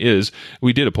is,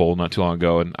 we did a poll not too long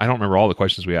ago, and I don't remember all the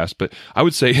questions we asked, but I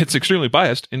would say it's extremely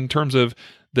biased in terms of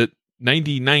that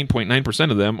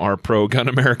 99.9% of them are pro-gun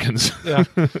Americans. Yeah.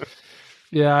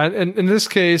 Yeah, and in this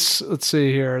case, let's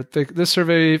see here. This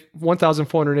survey,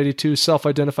 1,482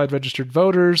 self-identified registered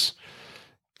voters,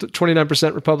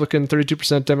 29% Republican,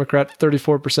 32% Democrat,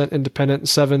 34% Independent, and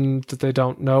 7% that they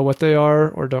don't know what they are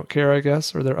or don't care, I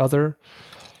guess, or they're other.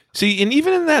 See, and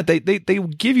even in that, they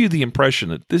give you the impression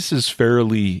that this is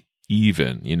fairly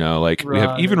even. Like we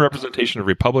have even representation of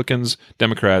Republicans,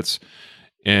 Democrats,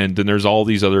 and then there's all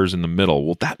these others in the middle.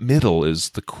 Well, that middle is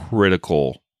the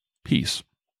critical piece.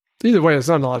 Either way, it's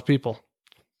not a lot of people.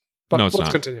 But no, it's let's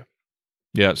not. Continue.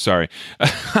 Yeah, sorry.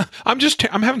 I'm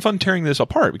having fun tearing this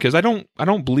apart because I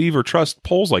don't believe or trust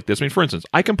polls like this. I mean, for instance,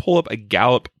 I can pull up a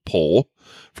Gallup poll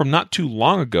from not too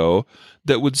long ago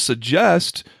that would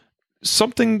suggest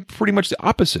something pretty much the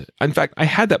opposite. In fact, I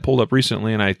had that pulled up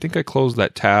recently, and I think I closed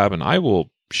that tab, and I will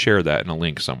share that in a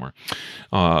link somewhere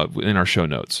in our show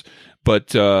notes.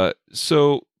 But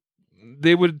so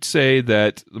they would say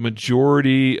that the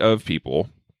majority of people,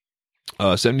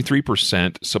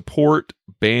 73%, support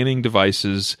banning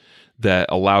devices that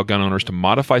allow gun owners to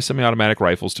modify semi-automatic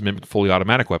rifles to mimic fully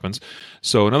automatic weapons.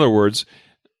 So, in other words,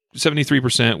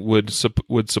 73%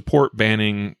 would support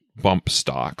banning bump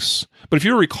stocks. But if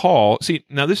you recall, see,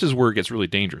 now this is where it gets really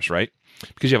dangerous, right?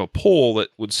 Because you have a poll that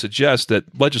would suggest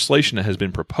that legislation that has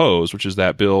been proposed, which is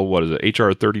that bill, what is it,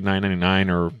 HR 3999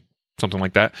 or something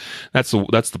like that. That's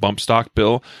the bump stock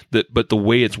bill. But the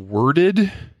way it's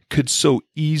worded could so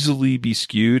easily be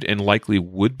skewed, and likely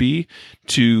would be,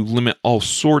 to limit all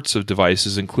sorts of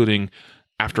devices, including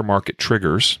aftermarket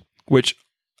triggers, which,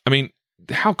 I mean,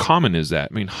 how common is that?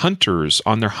 I mean, hunters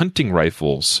on their hunting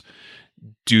rifles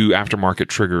do aftermarket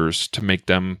triggers to make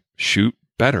them shoot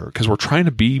better because we're trying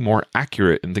to be more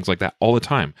accurate and things like that all the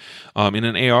time. In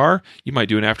an AR, you might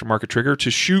do an aftermarket trigger to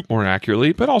shoot more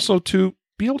accurately, but also to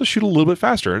be able to shoot a little bit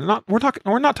faster. And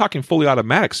we're not talking fully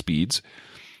automatic speeds,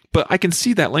 but I can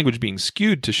see that language being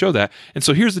skewed to show that. And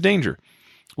so here's the danger.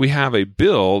 We have a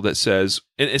bill that says,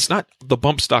 and it's not the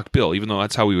bump stock bill, even though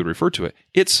that's how we would refer to it.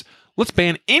 It's, let's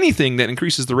ban anything that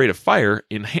increases the rate of fire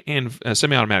in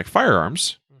semi-automatic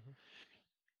firearms.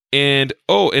 And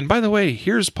by the way,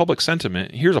 here's public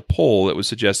sentiment. Here's a poll that would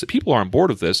suggest that people are on board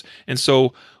with this. And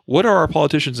so what are our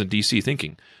politicians in DC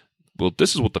thinking? Well,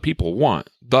 this is what the people want.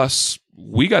 Thus,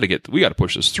 we got to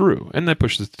push this through. And they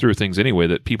push through things anyway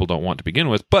that people don't want to begin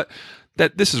with. But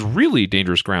that this is really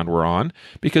dangerous ground we're on,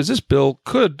 because this bill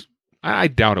could, I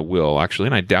doubt it will actually,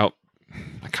 and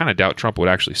I kind of doubt Trump would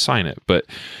actually sign it. But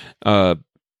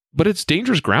it's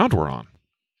dangerous ground we're on.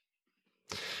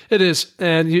 It is,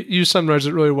 and you summarized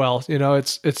it really well.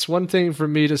 It's one thing for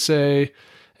me to say,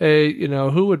 hey,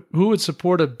 who would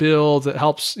support a bill that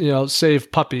helps,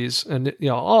 save puppies, and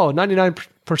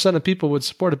 99% of people would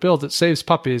support a bill that saves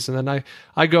puppies, and then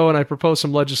I go and I propose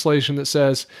some legislation that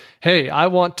says, hey, I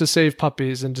want to save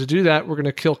puppies, and to do that, we're going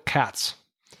to kill cats,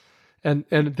 and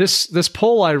this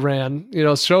poll I ran,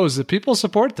 shows that people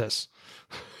support this.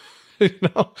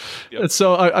 Yep. And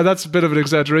so that's a bit of an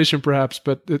exaggeration, perhaps,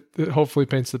 but it hopefully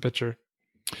paints the picture.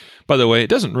 By the way, it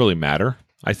doesn't really matter,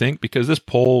 I think, because this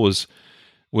poll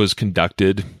was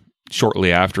conducted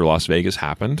shortly after Las Vegas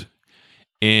happened,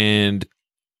 and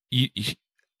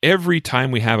every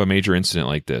time we have a major incident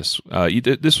like this,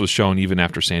 this was shown even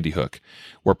after Sandy Hook,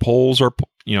 where polls are,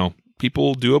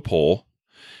 people do a poll,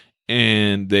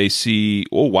 and they see,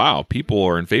 oh wow, people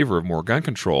are in favor of more gun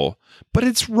control, but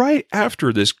it's right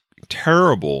after this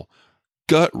terrible,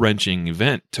 gut-wrenching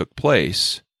event took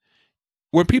place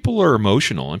where people are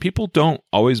emotional and people don't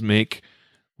always make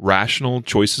rational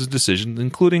choices and decisions,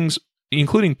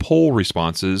 including poll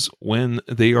responses when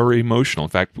they are emotional.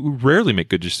 In fact, we rarely make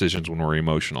good decisions when we're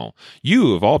emotional.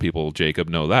 You, of all people, Jacob,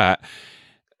 know that,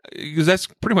 because that's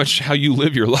pretty much how you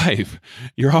live your life.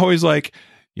 You're always like,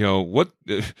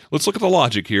 let's look at the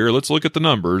logic here. Let's look at the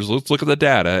numbers. Let's look at the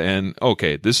data. And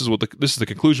okay, this is the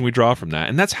conclusion we draw from that.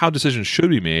 And that's how decisions should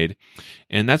be made.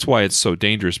 And that's why it's so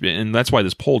dangerous. And that's why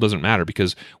this poll doesn't matter,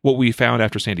 because what we found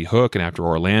after Sandy Hook and after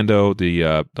Orlando,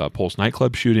 the Pulse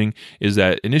nightclub shooting, is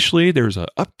that initially there's an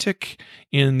uptick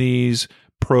in these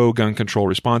pro-gun control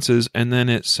responses, and then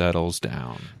it settles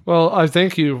down. Well, I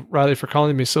thank you, Riley, for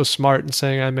calling me so smart and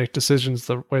saying I make decisions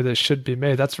the way they should be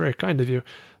made. That's very kind of you.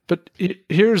 But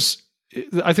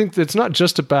I think it's not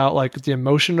just about like the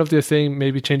emotion of the thing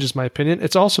maybe changes my opinion.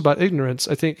 It's also about ignorance.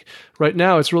 I think right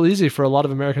now it's real easy for a lot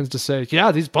of Americans to say,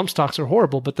 yeah, these bump stocks are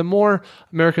horrible. But the more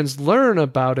Americans learn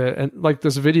about it, and like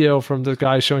this video from the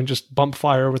guy showing just bump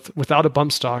fire without a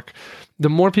bump stock, the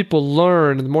more people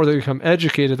learn and the more they become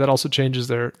educated, that also changes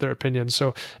their opinion.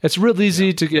 So it's real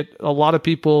easy to get a lot of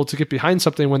people to get behind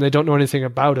something when they don't know anything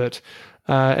about it.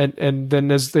 And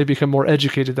then as they become more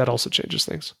educated, that also changes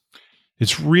things.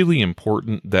 It's really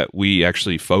important that we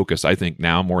actually focus, I think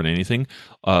now more than anything,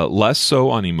 less so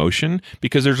on emotion,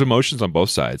 because there's emotions on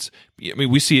both sides. I mean,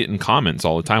 we see it in comments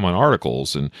all the time on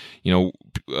articles, and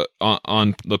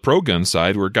on the pro-gun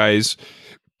side, where guys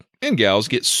and gals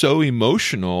get so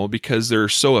emotional because they're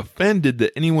so offended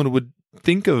that anyone would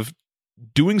think of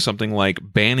doing something like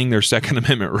banning their Second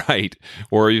Amendment right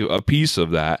or a piece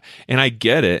of that. And I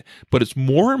get it, but it's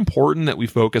more important that we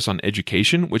focus on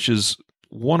education, which is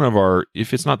one of our,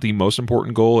 if it's not the most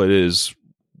important goal, it is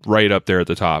right up there at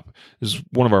the top. Is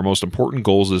one of our most important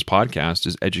goals of this podcast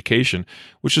is education,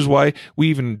 which is why we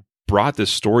even brought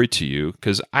this story to you,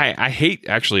 because I hate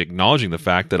actually acknowledging the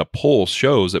fact that a poll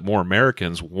shows that more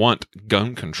Americans want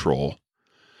gun control.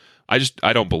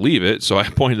 I don't believe it, so I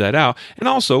pointed that out. And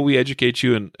also, we educate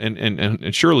you,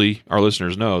 and surely our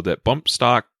listeners know that bump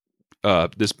stock,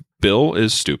 this bill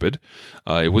is stupid.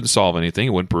 It wouldn't solve anything.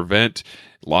 It wouldn't prevent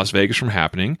Las Vegas from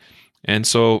happening. And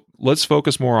so let's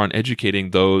focus more on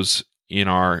educating those in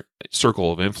our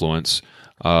circle of influence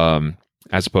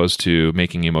as opposed to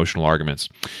making emotional arguments.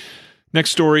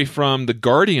 Next story from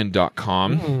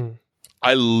theguardian.com.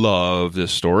 I love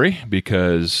this story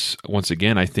because, once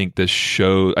again, I think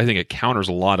it counters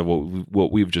a lot of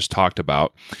what we've just talked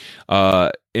about.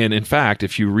 And in fact,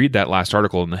 if you read that last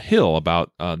article in The Hill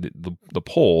about the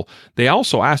poll, they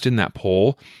also asked in that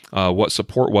poll what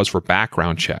support was for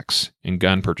background checks in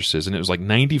gun purchases, and it was like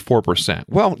 94%.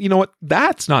 Well, you know what?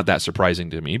 That's not that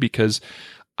surprising to me because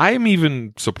I'm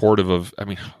even supportive of,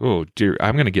 oh dear,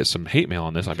 I'm going to get some hate mail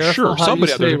on this. I'm sure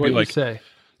somebody out there will be like,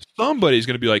 somebody's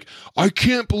going to be like, I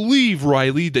can't believe,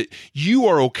 Riley, that you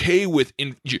are okay with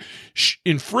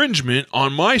infringement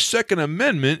on my Second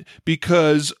Amendment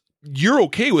because you're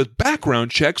okay with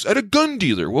background checks at a gun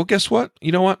dealer. Well, guess what?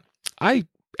 You know what? I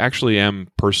actually am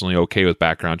personally okay with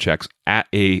background checks at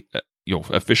a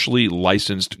officially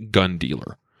licensed gun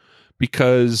dealer,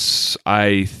 because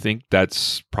I think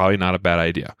that's probably not a bad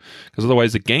idea. Because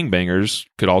otherwise the gangbangers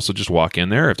could also just walk in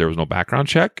there if there was no background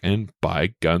check and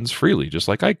buy guns freely, just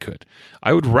like I could.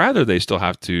 I would rather they still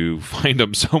have to find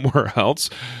them somewhere else.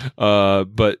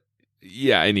 But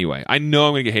yeah, anyway, I know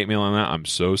I'm going to get hate mail on that. I'm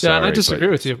so sorry. Yeah, and I disagree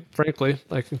with you, frankly.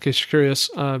 Like, in case you're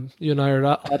curious, you and I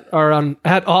are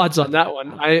at odds on that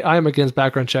one. I am against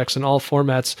background checks in all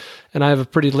formats, and I have a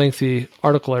pretty lengthy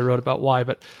article I wrote about why,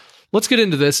 but let's get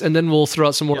into this, and then we'll throw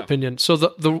out some more opinion.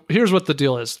 So here's what the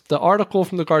deal is. The article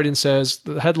from The Guardian says,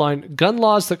 the headline, gun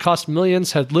laws that cost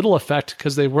millions had little effect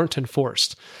because they weren't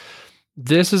enforced.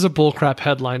 This is a bullcrap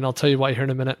headline. I'll tell you why here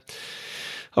in a minute.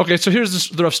 Okay, so here's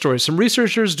the rough story. Some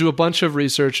researchers do a bunch of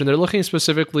research, and they're looking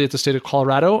specifically at the state of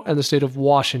Colorado and the state of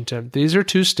Washington. These are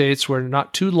two states where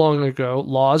not too long ago,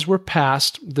 laws were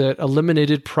passed that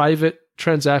eliminated private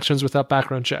transactions without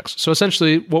background checks. So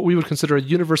essentially what we would consider a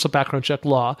universal background check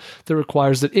law that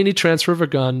requires that any transfer of a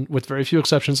gun, with very few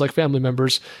exceptions like family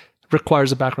members,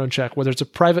 requires a background check, whether it's a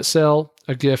private sale,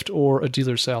 a gift, or a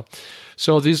dealer sale.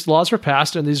 So these laws were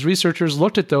passed, and these researchers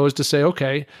looked at those to say,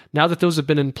 okay, now that those have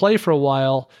been in play for a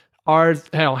while,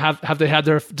 have they had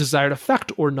their desired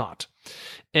effect or not?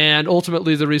 And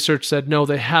ultimately the research said, no,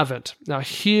 they haven't. Now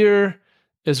here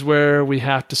is where we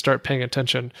have to start paying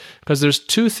attention, because there's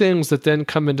two things that then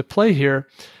come into play here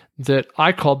that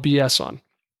I call BS on.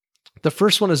 The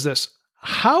first one is this.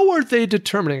 How are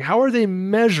they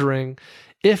measuring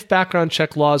if background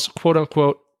check laws, quote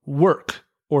unquote, work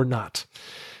or not?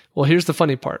 Well, here's the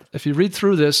funny part. If you read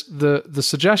through this, the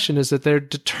suggestion is that they're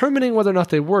determining whether or not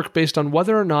they work based on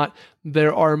whether or not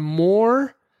there are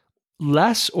more,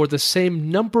 less, or the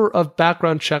same number of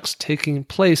background checks taking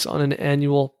place on an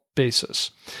annual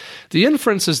basis. The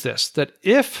inference is this, that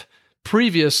if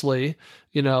previously,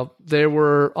 there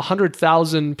were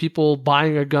 100,000 people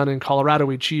buying a gun in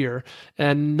Colorado each year,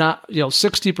 and not,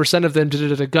 60% of them did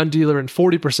it at a gun dealer and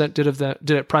 40%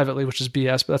 did it privately, which is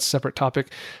BS, but that's a separate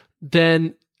topic.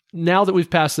 Then now that we've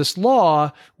passed this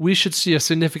law, we should see a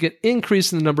significant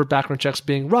increase in the number of background checks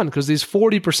being run, because these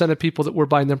 40% of people that were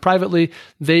buying them privately,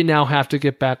 they now have to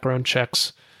get background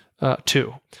checks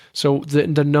too. So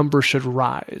the number should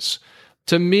rise.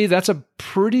 To me, that's a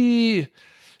pretty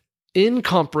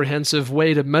incomprehensive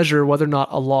way to measure whether or not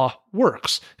a law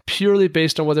works, purely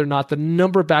based on whether or not the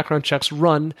number of background checks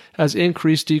run has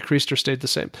increased, decreased, or stayed the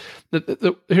same.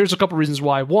 Here's a couple reasons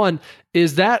why. One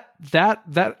is that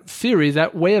theory,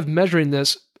 that way of measuring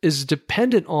this, is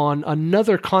dependent on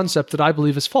another concept that I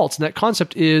believe is false. And that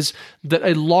concept is that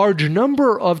a large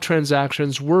number of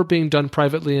transactions were being done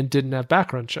privately and didn't have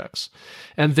background checks.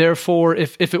 And therefore,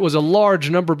 if it was a large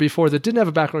number before that didn't have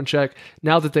a background check,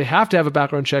 now that they have to have a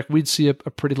background check, we'd see a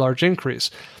pretty large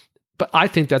increase. But I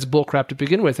think that's bullcrap to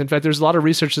begin with. In fact, there's a lot of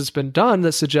research that's been done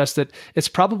that suggests that it's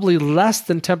probably less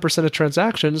than 10% of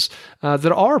transactions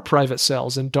that are private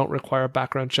sales and don't require a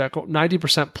background check.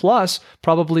 90% plus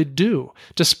probably do,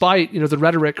 despite the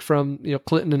rhetoric from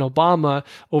Clinton and Obama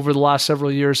over the last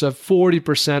several years of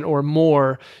 40% or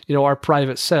more are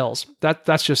private sales.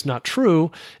 That's just not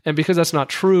true. And because that's not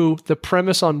true, the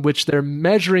premise on which they're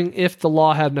measuring if the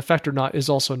law had an effect or not is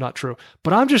also not true.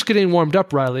 But I'm just getting warmed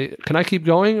up, Riley. Can I keep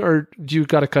going, or do you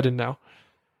got to cut in now?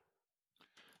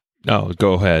 No,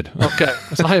 go ahead. Okay,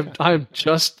 so I am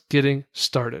just getting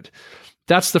started.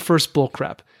 That's the first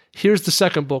bullcrap. Here's the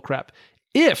second bullcrap.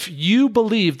 If you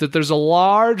believe that there's a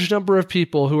large number of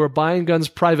people who are buying guns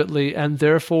privately, and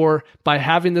therefore by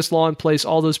having this law in place,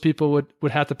 all those people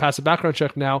would have to pass a background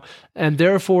check now, and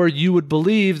therefore you would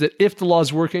believe that if the law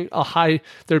is working,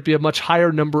 there'd be a much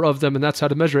higher number of them, and that's how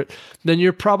to measure it, then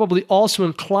you're probably also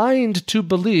inclined to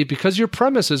believe, because your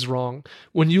premise is wrong,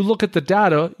 when you look at the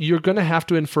data, you're going to have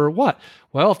to infer what?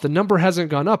 Well, if the number hasn't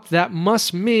gone up, that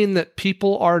must mean that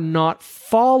people are not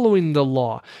following the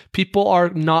law. People are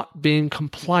not being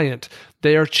compliant.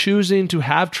 They are choosing to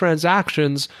have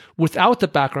transactions without the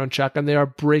background check, and they are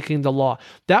breaking the law.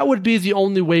 That would be the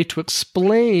only way to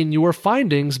explain your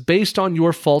findings based on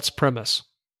your false premise.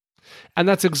 And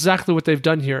that's exactly what they've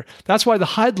done here. That's why the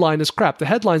headline is crap. The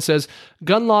headline says,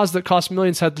 gun laws that cost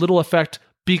millions had little effect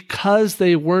because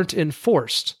they weren't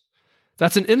enforced.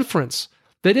 That's an inference.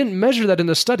 They didn't measure that in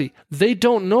the study. They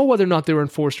don't know whether or not they were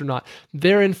enforced or not.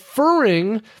 They're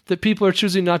inferring that people are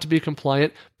choosing not to be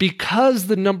compliant because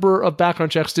the number of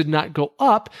background checks did not go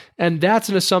up, and that's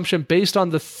an assumption based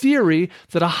on the theory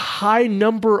that a high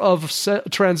number of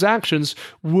transactions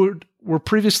were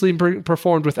previously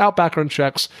performed without background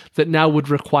checks that now would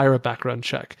require a background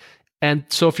check. And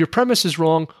so if your premise is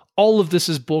wrong, all of this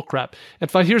is bullcrap. In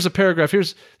fact, here's a paragraph.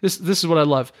 This is what I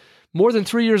love. More than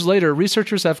 3 years later,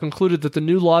 researchers have concluded that the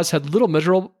new laws had little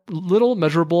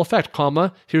measurable effect,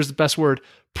 here's the best word,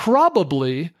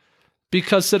 probably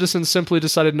because citizens simply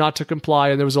decided not to comply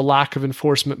and there was a lack of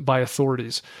enforcement by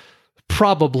authorities.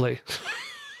 Probably.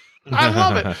 I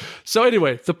love it. So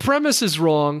anyway, the premise is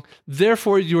wrong.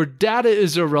 Therefore, your data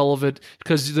is irrelevant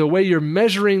because the way you're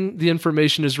measuring the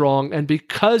information is wrong, and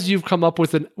because you've come up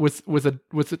with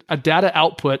a data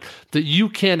output that you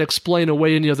can't explain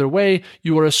away any other way,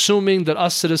 you are assuming that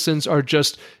us citizens are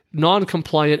just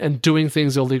non-compliant and doing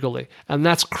things illegally, and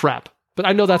that's crap. But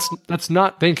I know that's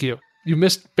not. Thank you. You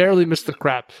barely missed the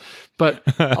crap. But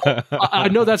I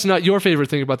know that's not your favorite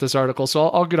thing about this article, so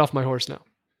I'll get off my horse now.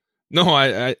 No,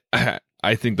 I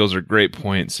think those are great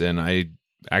points, and I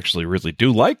actually really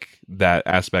do like that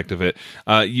aspect of it.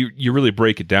 You really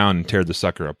break it down and tear the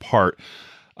sucker apart.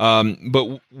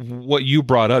 But what you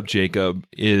brought up, Jacob,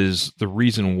 is the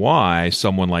reason why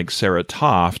someone like Sarah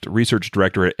Toft, research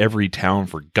director at Everytown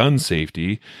for Gun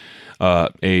Safety,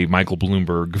 a Michael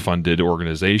Bloomberg-funded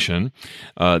organization.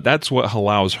 That's what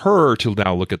allows her to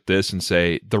now look at this and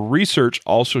say, the research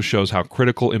also shows how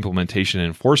critical implementation and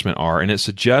enforcement are, and it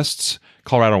suggests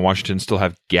Colorado and Washington still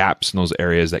have gaps in those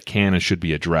areas that can and should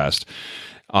be addressed.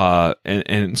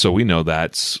 And so we know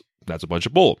that's a bunch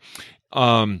of bull.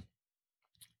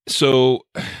 So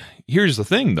here's the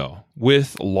thing, though.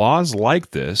 With laws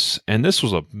like this, and this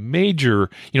was a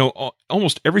major,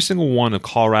 almost every single one of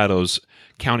Colorado's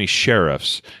county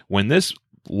sheriffs, when this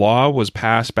law was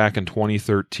passed back in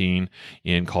 2013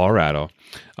 in Colorado,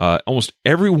 almost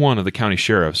every one of the county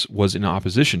sheriffs was in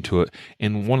opposition to it.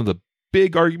 And one of the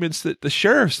big arguments that the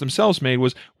sheriffs themselves made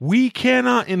was, we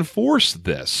cannot enforce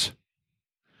this.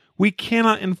 We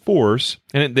cannot enforce,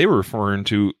 and they were referring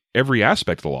to every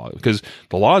aspect of the law, because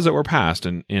the laws that were passed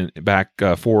in back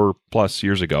 4+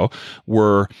 years ago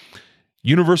were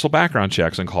universal background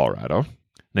checks in Colorado. And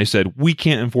they said, we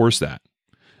can't enforce that.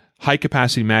 High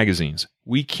capacity magazines,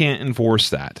 we can't enforce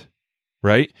that,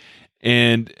 right?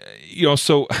 And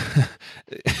so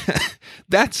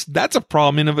that's a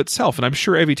problem in of itself. And I'm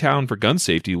sure Everytown for Gun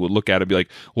Safety would look at it and be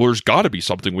like, well, there's got to be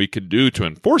something we could do to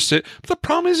enforce it. But the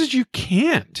problem is you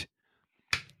can't.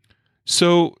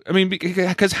 So, I mean,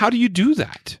 because how do you do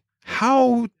that?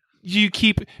 How do you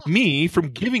keep me from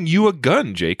giving you a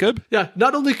gun, Jacob? Yeah,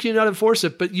 not only can you not enforce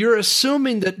it, but you're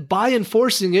assuming that by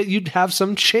enforcing it, you'd have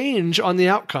some change on the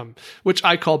outcome, which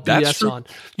I call BS on.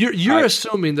 You're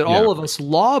assuming that all of us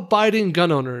law-abiding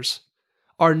gun owners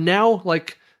are now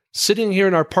like sitting here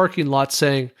in our parking lot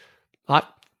saying,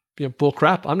 bull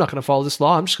crap, I'm not going to follow this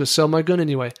law. I'm just going to sell my gun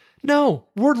anyway. No,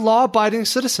 we're law-abiding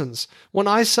citizens. When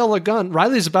I sell a gun,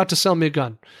 Riley's about to sell me a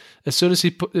gun. as soon as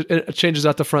it changes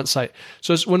out the front sight.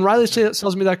 So when Riley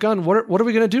sells me that gun, what are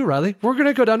we going to do, Riley? We're going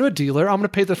to go down to a dealer. I'm going to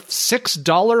pay the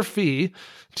 $6 fee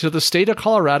to the state of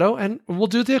Colorado, and we'll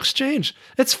do the exchange.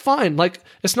 It's fine. Like,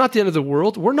 it's not the end of the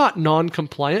world. We're not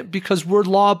non-compliant because we're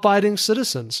law-abiding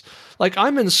citizens. Like,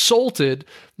 I'm insulted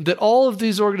that all of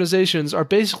these organizations are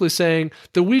basically saying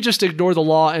that we just ignore the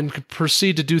law and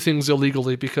proceed to do things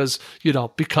illegally because.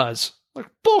 Like,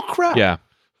 bull crap. Yeah.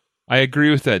 I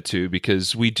agree with that too,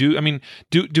 because we do. I mean,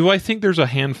 do I think there's a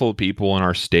handful of people in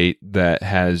our state that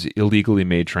has illegally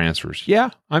made transfers? Yeah,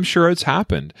 I'm sure it's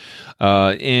happened.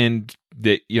 And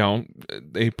that,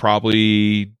 they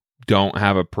probably don't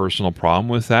have a personal problem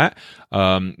with that.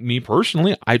 Me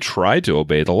personally, I try to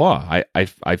obey the law.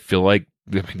 I feel like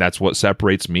that's what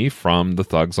separates me from the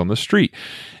thugs on the street.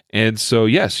 And so,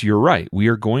 yes, you're right. We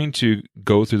are going to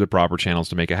go through the proper channels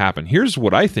to make it happen. Here's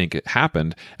what I think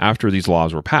happened after these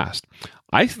laws were passed.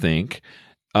 I think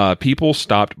people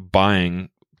stopped buying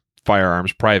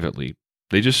firearms privately.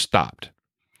 They just stopped.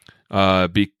 I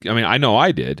know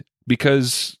I did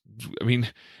because,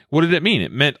 what did it mean?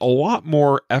 It meant a lot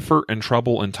more effort and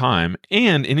trouble and time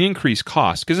and an increased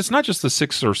cost, because it's not just the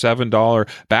 $6 or $7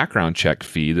 background check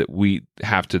fee that we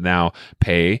have to now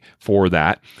pay for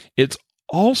that. It's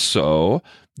also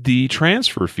the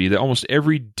transfer fee that almost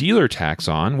every dealer tax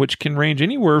on, which can range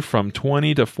anywhere from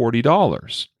 $20 to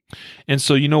 $40. And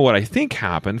so, what I think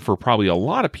happened for probably a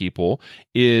lot of people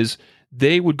is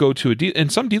they would go to a dealer, and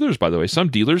some dealers, by the way, some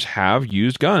dealers have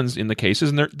used guns in the cases,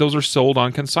 and those are sold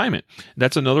on consignment.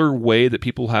 That's another way that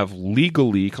people have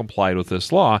legally complied with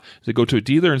this law. They go to a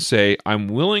dealer and say, I'm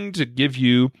willing to give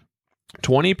you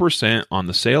 20% on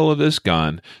the sale of this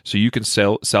gun so you can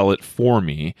sell it for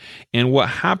me. And what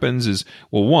happens is,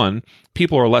 well, one,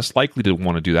 people are less likely to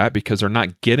want to do that because they're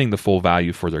not getting the full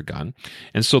value for their gun.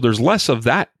 And so there's less of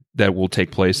that will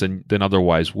take place than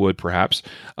otherwise would, perhaps.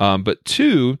 But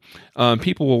two,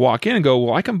 people will walk in and go,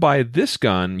 well, I can buy this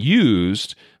gun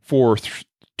used for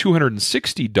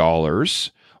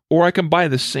 $260, or I can buy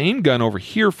the same gun over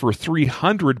here for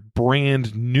 $300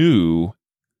 brand new,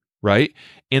 right?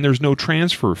 And there's no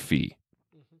transfer fee.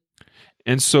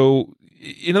 And so,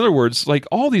 in other words, like,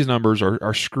 all these numbers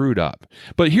are screwed up.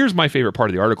 But here's my favorite part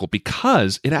of the article,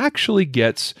 because it actually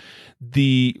gets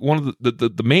the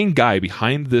main guy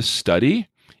behind this study.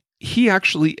 He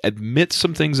actually admits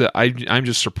some things that I'm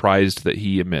just surprised that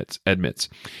he admits.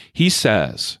 He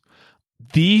says,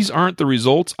 these aren't the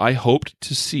results I hoped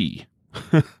to see.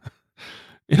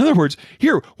 In other words,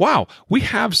 here, wow, we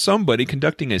have somebody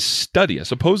conducting a study, a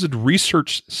supposed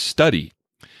research study,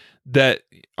 that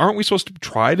aren't we supposed to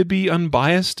try to be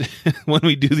unbiased when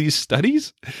we do these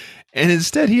studies? And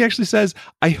instead, he actually says,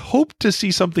 I hope to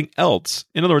see something else.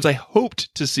 In other words, I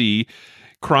hoped to see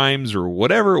crimes or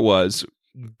whatever it was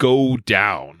go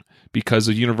down because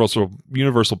of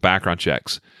universal background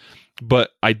checks.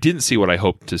 But I didn't see what I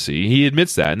hoped to see. He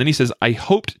admits that. And then he says, I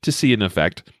hoped to see an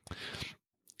effect.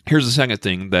 Here's the second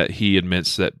thing that he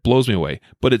admits that blows me away.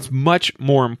 But it's much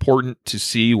more important to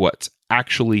see what's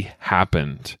actually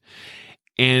happened.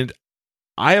 And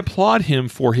I applaud him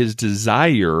for his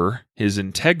desire, his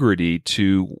integrity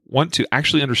to want to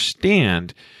actually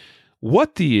understand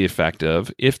what the effect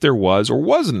of, if there was or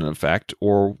wasn't an effect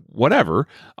or whatever,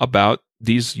 about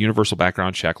these universal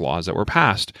background check laws that were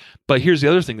passed. But here's the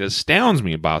other thing that astounds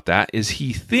me about that is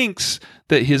he thinks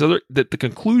that that the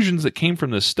conclusions that came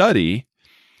from this study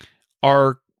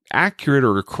are accurate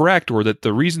or correct, or that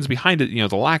the reasons behind it,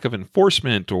 the lack of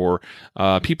enforcement or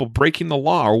people breaking the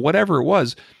law or whatever it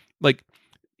was, like,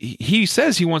 he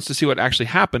says he wants to see what actually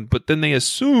happened, but then they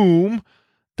assume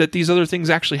that these other things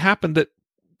actually happened that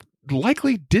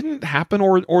likely didn't happen,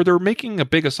 or they're making a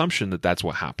big assumption that that's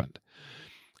what happened.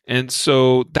 And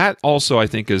so that also, I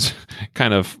think, is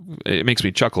kind of, it makes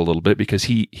me chuckle a little bit, because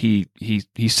he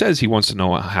says he wants to know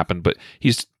what happened, but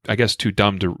he's, I guess, too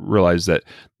dumb to realize that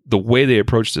the way they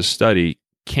approach this study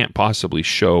can't possibly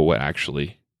show what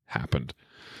actually happened.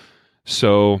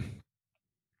 So,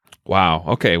 wow.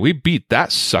 Okay, we beat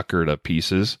that sucker to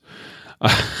pieces.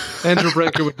 Andrew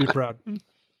Branca would be proud.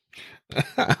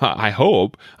 I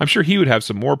hope. I'm sure he would have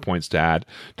some more points to add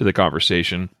to the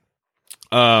conversation.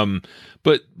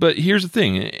 But here's the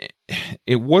thing.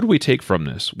 What do we take from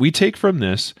this? We take from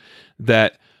this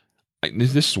that,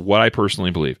 this is what I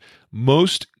personally believe,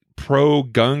 most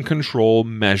pro-gun control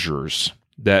measures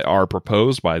that are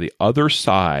proposed by the other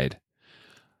side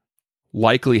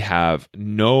likely have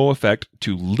no effect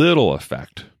to little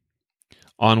effect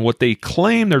on what they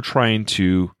claim they're trying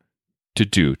to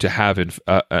have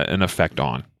an effect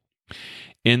on.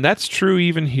 And that's true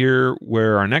even here,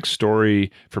 where our next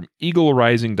story from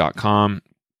eaglerising.com,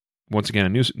 once again, a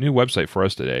new website for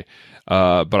us today.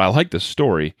 But I like this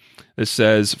story. It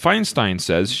says, Feinstein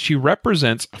says she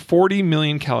represents 40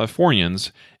 million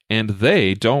Californians and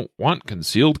they don't want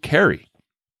concealed carry.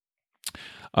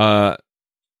 I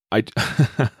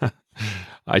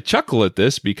I chuckle at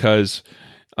this because,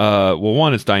 well,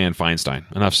 one, it's Dianne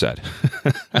Feinstein. Enough said.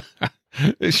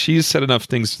 She's said enough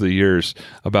things through the years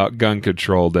about gun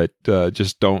control that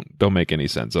just don't make any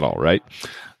sense at all, right?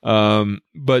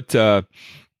 But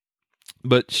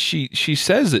she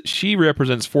says that she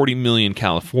represents 40 million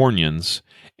Californians,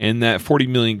 and that 40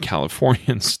 million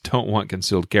Californians don't want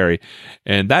concealed carry,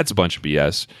 and that's a bunch of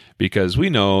BS, because we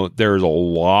know there's a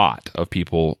lot of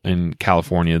people in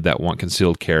California that want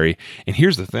concealed carry. And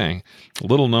here's the thing, a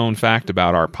little known fact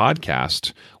about our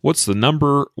podcast: what's the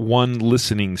number one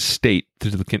listening state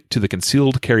to the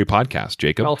concealed carry podcast,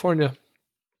 Jacob? California.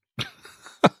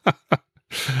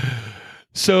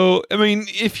 So, I mean,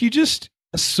 if you just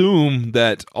assume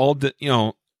that all the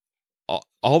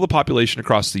population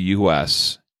across the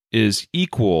U.S. is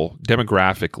equal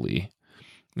demographically,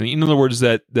 in other words,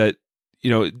 that the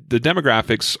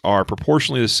demographics are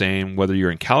proportionally the same whether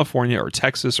you're in California or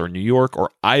Texas or New York or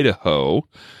Idaho.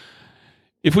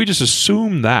 If we just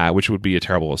assume that, which would be a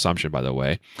terrible assumption, by the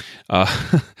way,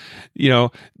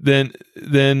 then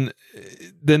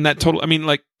that total, I mean,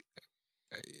 like,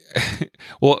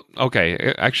 well,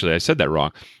 okay, actually, I said that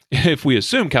wrong. If we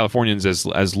assume Californians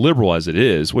as liberal as it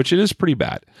is, which it is pretty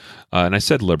bad, and I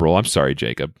said liberal, I'm sorry,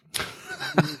 Jacob.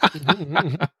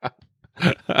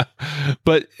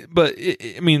 but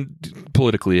I mean,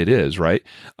 politically it is, right?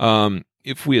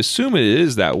 If we assume it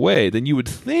is that way, then you would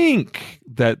think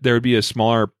that there would be a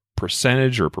smaller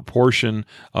percentage or proportion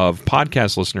of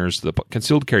podcast listeners to the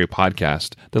Concealed Carry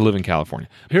podcast that live in California.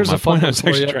 Here's a fun one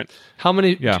for you. How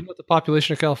many? Do you know what the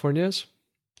population of California is?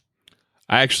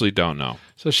 I actually don't know.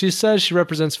 So she says she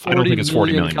represents 40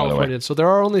 million Californians. So there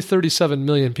are only 37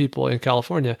 million people in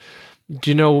California. Do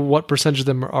you know what percentage of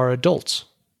them are adults?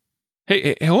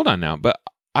 Hey, hold on now. But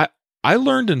I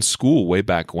learned in school way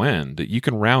back when that you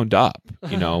can round up.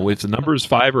 If the number is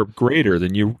 5 or greater,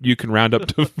 then you can round up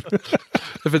to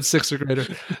if it's 6 or greater.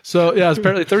 So yeah,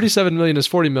 apparently 37 million is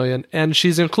 40 million, and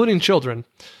she's including children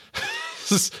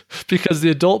because the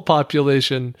adult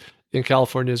population in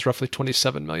California is roughly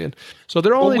 27 million. So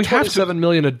there are only 27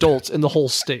 million adults in the whole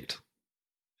state.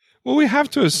 Well, we have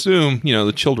to assume,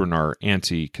 the children are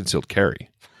anti-concealed carry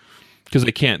because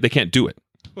they can't do it.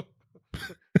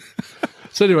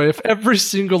 So anyway, if every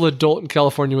single adult in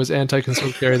California was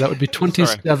anti-concealed carry, that would be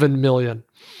 27 million.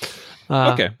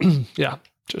 Okay. Yeah.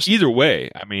 Either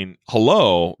way, I mean,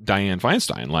 hello, Dianne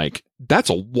Feinstein. Like, that's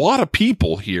a lot of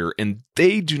people here, and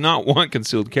they do not want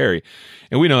concealed carry.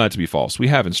 And we know that to be false. We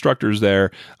have instructors there.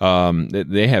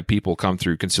 They have people come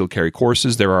through concealed carry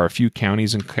courses. There are a few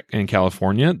counties in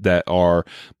California that are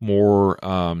more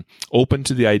open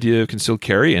to the idea of concealed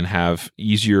carry and have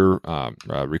easier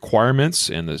requirements.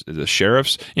 And the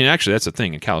sheriffs, and actually that's the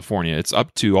thing in California, it's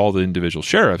up to all the individual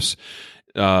sheriffs.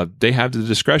 They have the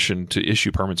discretion to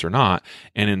issue permits or not.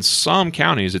 And in some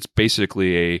counties, it's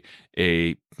basically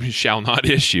a shall not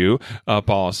issue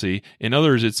policy. In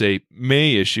others, it's a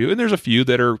may issue. And there's a few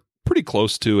that are pretty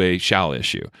close to a shall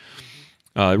issue.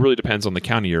 It really depends on the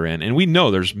county you're in. And we know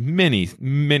there's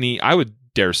many, I would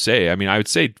dare say, I mean, I would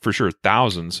say for sure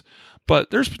thousands,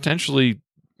 but there's potentially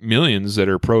millions that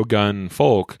are pro-gun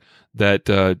folk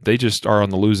that they just are on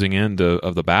the losing end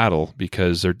of the battle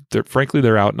because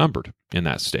they're outnumbered in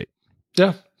that state.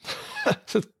 Yeah.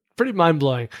 Pretty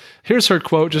mind-blowing. Here's her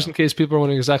quote, just in case people are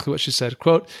wondering exactly what she said.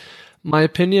 Quote, "My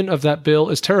opinion of that bill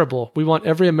is terrible. We want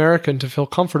every American to feel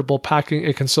comfortable packing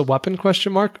a concealed weapon, ?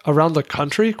 Around the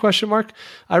country, ?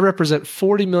 I represent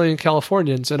 40 million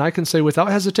Californians, and I can say without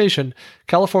hesitation,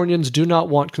 Californians do not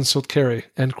want concealed carry,"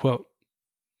 end quote.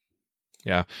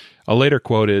 Yeah. A later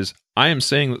quote is, "I am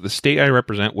saying that the state I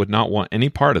represent would not want any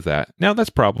part of that." Now, that's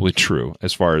probably true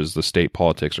as far as the state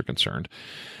politics are concerned.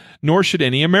 "Nor should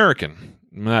any American."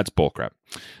 That's bullcrap.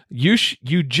 You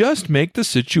just make the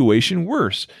situation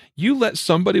worse. You let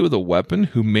somebody with a weapon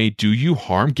who may do you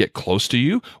harm get close to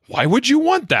you. Why would you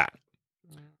want that?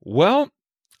 Well,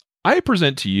 I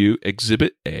present to you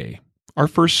Exhibit A, our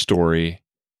first story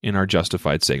in our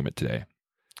Justified segment today.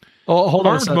 Oh, hold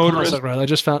on a second. I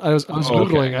just found, I was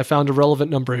Googling. Okay. I found a relevant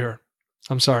number here.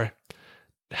 I'm sorry.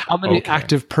 How many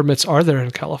active permits are there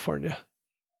in California?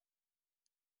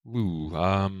 Ooh,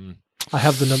 I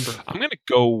have the number. I'm going to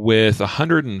go with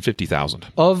 150,000.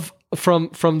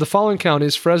 From the following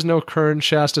counties: Fresno, Kern,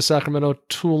 Shasta, Sacramento,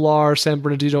 Tulare, San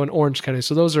Bernardino, and Orange County.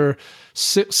 So those are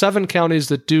 7 counties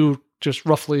that do just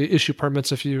roughly issue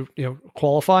permits if you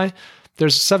qualify.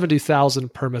 There's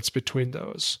 70,000 permits between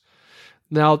those.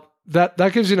 Now, that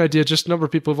gives you an idea, just number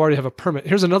of people who already have a permit.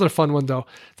 Here's another fun one, though.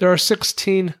 There are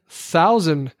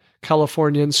 16,000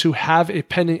 Californians who have a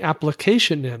pending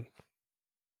application in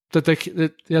that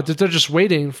they're just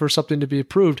waiting for something to be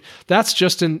approved. That's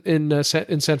just in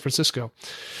San Francisco.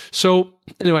 So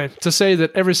anyway, to say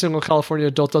that every single California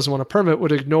adult doesn't want a permit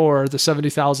would ignore the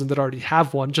 70,000 that already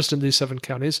have one just in these 7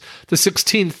 counties. The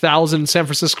 16,000 in San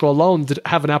Francisco alone that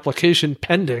have an application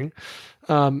pending.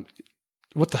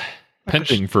 What the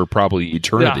pending for probably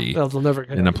eternity. Yeah, they'll never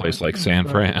get in a place like San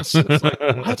Fran. It's like,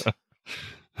 what?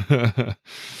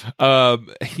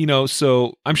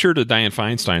 So I'm sure to Dianne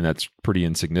Feinstein that's pretty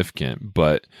insignificant,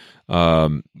 but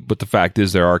the fact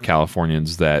is there are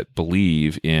Californians that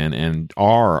believe in and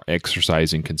are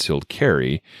exercising concealed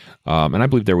carry, and I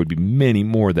believe there would be many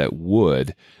more that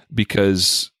would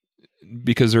because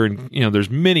they're in,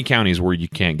 there's many counties where you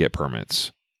can't get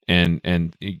permits, and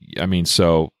I mean,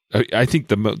 so I think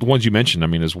the ones you mentioned, I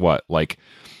mean, is what, like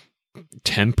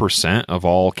 10% of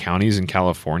all counties in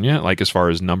California, like as far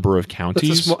as number of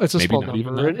counties. It's a small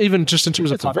number. And even just in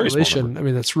terms of population, I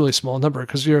mean, that's a really small number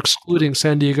because you're excluding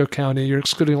San Diego County, you're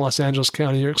excluding Los Angeles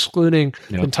County, you're excluding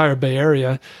the entire Bay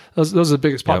Area. Those are the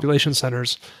biggest population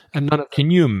centers. And none of them.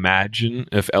 Can you imagine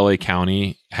if LA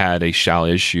County had a shall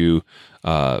issue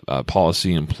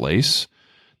policy in place?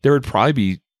 There would probably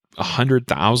be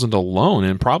 100,000 alone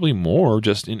and probably more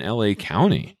just in LA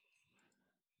County.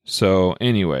 So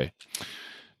anyway,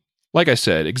 like I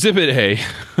said, Exhibit A,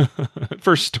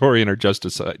 first story in our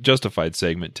Justified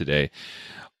segment today.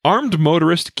 Armed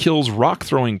motorist kills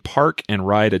rock-throwing park and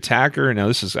ride attacker. Now,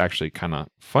 this is actually kind of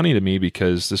funny to me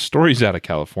because this story's out of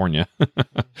California.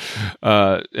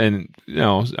 And,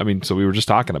 so we were just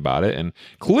talking about it. And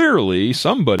clearly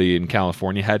somebody in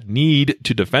California had need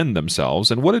to defend themselves.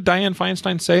 And what did Dianne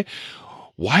Feinstein say?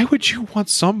 Why would you want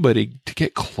somebody to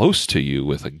get close to you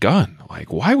with a gun?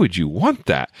 Like, why would you want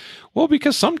that? Well,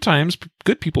 because sometimes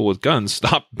good people with guns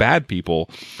stop bad people.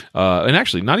 And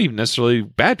actually, not even necessarily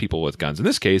bad people with guns. In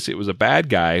this case, it was a bad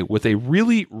guy with a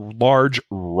really large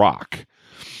rock.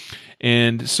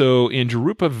 And so in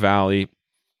Jurupa Valley,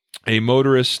 a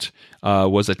motorist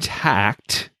was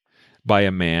attacked by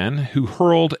a man who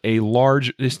hurled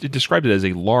it described it as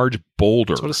a large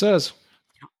boulder. That's what it says.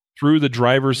 Through the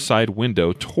driver's side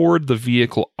window toward the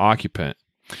vehicle occupant.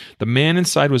 The man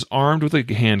inside was armed with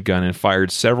a handgun and fired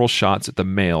several shots at the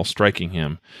male, striking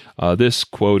him. This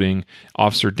quoting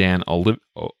Officer Dan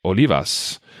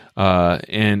Olivas.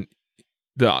 And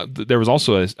there was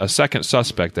also a second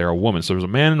suspect there, a woman. So there was a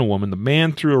man and a woman. The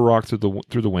man threw a rock through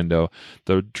the window.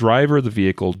 The driver of the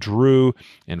vehicle drew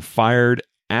and fired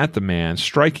at the man,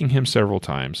 striking him several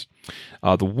times.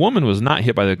 The woman was not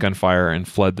hit by the gunfire and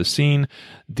fled the scene.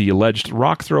 The alleged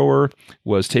rock thrower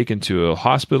was taken to a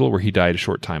hospital where he died a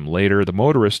short time later. The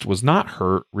motorist was not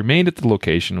hurt, remained at the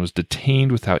location, was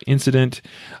detained without incident.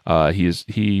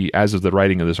 He, as of the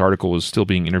writing of this article, was still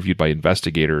being interviewed by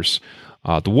investigators.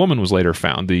 The woman was later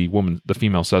found, the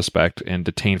female suspect, and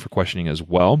detained for questioning as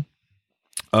well.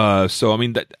 So I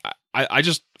mean, that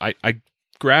I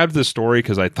grabbed this story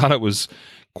because I thought it was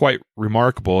quite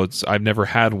remarkable. I've never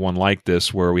had one like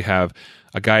this where we have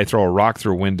a guy throw a rock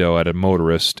through a window at a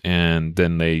motorist and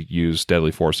then they use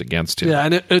deadly force against him. Yeah,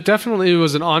 and it definitely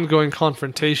was an ongoing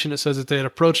confrontation. It says that they had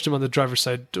approached him on the driver's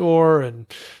side door, and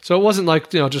so it wasn't like,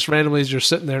 just randomly as you're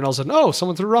sitting there and all of a sudden, oh,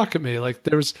 someone threw a rock at me. Like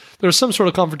there was some sort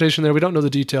of confrontation there. We don't know the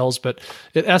details, but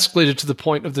it escalated to the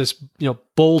point of this,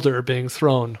 boulder being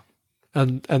thrown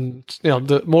and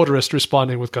the motorist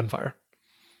responding with gunfire.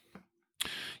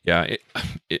 Yeah,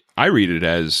 I read it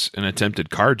as an attempted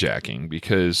carjacking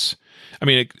because, I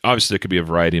mean, obviously there could be a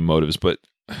variety of motives, but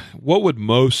what would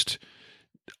most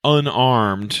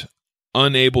unarmed,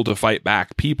 unable to fight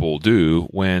back people do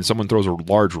when someone throws a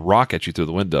large rock at you through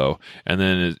the window and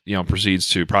then proceeds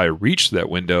to probably reach that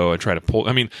window and try to pull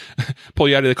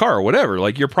you out of the car or whatever?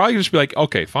 Like, you're probably just be like,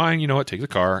 okay, fine, you know what, take the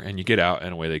car, and you get out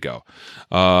and away they go.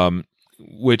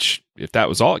 Which, if that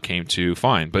was all it came to,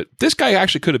 fine. But this guy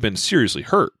actually could have been seriously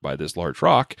hurt by this large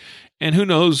rock. And who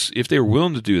knows, if they were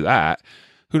willing to do that,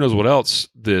 who knows what else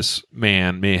this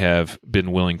man may have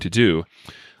been willing to do.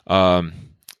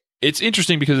 It's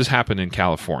interesting because this happened in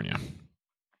California.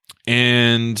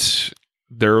 And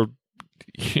I'm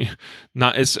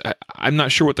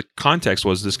not sure what the context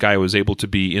was. This guy was able to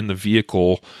be in the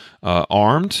vehicle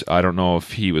armed. I don't know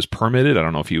if he was permitted. I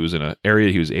don't know if he was in an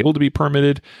area he was able to be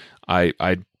permitted.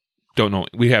 I don't know.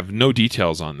 We have no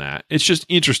details on that. It's just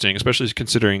interesting, especially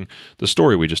considering the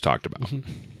story we just talked about.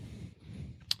 Mm-hmm.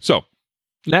 So,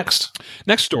 next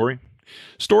story.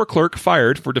 Store clerk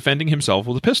fired for defending himself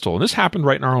with a pistol. And this happened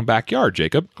right in our own backyard,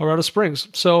 Jacob. Colorado Springs.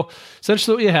 So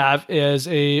essentially what you have is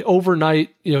a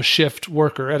overnight shift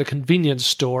worker at a convenience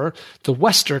store, the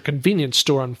Wester convenience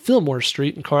store on Fillmore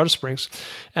Street in Colorado Springs.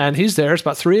 And he's there. It's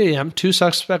about 3 a.m. Two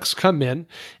suspects come in,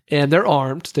 and they're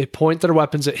armed. They point their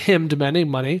weapons at him, demanding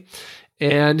money.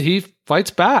 And he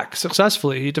fights back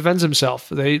successfully. He defends himself.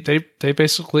 They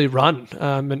basically run,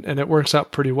 and it works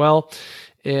out pretty well.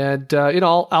 And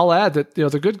I'll add that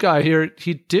the good guy here,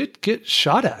 he did get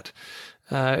shot at.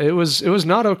 It was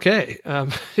not okay.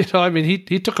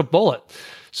 He took a bullet.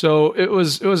 So it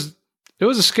was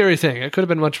a scary thing. It could have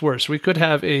been much worse. We could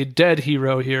have a dead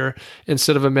hero here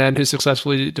instead of a man who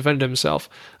successfully defended himself.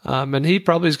 And he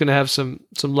probably is going to have some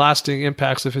lasting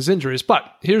impacts of his injuries.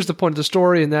 But here's the point of the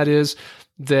story, and that is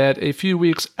that a few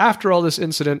weeks after all this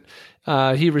incident,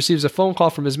 he receives a phone call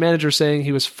from his manager saying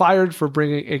he was fired for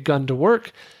bringing a gun to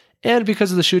work. And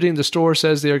because of the shooting, the store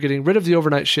says they are getting rid of the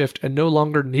overnight shift and no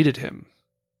longer needed him.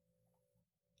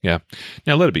 Yeah.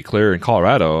 Now, let it be clear, in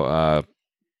Colorado,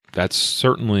 that's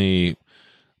certainly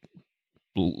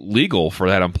legal for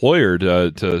that employer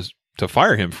to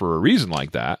fire him for a reason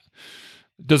like that.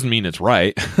 Doesn't mean it's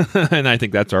right. And I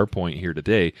think that's our point here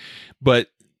today. But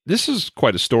this is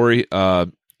quite a story.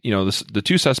 The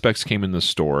two suspects came in the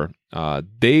store.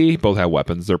 They both have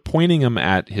weapons. They're pointing them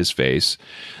at his face.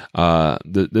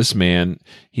 This man,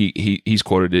 he's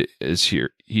quoted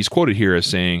here as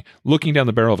saying, "Looking down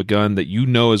the barrel of a gun that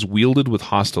is wielded with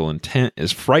hostile intent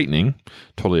is frightening."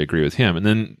 Totally agree with him. And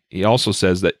then he also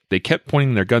says that they kept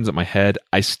pointing their guns at my head.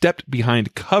 I stepped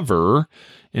behind cover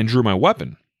and drew my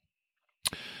weapon.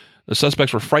 The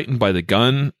suspects were frightened by the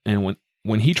gun, and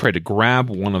when he tried to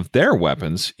grab one of their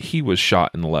weapons, he was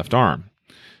shot in the left arm.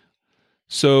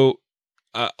 So,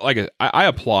 I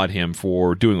applaud him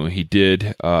for doing what he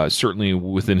did, certainly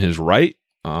within his right.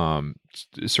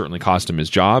 It certainly cost him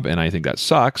his job, and I think that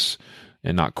sucks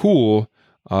and not cool.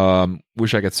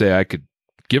 Wish I could say I could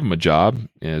give him a job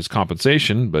as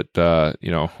compensation, but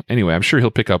anyway, I'm sure he'll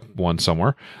pick up one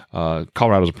somewhere.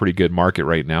 Colorado's a pretty good market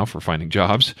right now for finding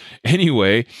jobs.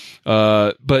 Anyway,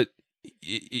 but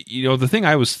the thing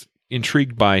I was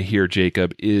intrigued by here,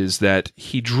 Jacob, is that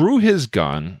he drew his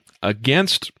gun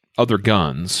against other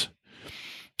guns,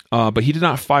 but he did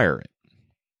not fire it.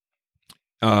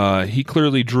 He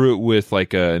clearly drew it with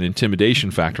an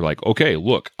intimidation factor, like, okay,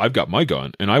 look, I've got my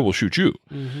gun and I will shoot you.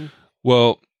 Mm-hmm.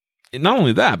 Well, not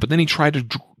only that, but then he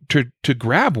tried to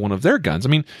grab one of their guns. I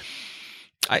mean,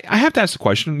 I have to ask the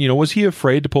question, was he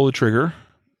afraid to pull the trigger?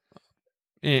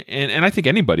 And I think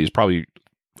anybody is probably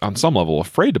on some level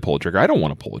afraid to pull the trigger. I don't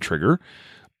want to pull the trigger,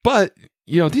 but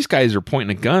these guys are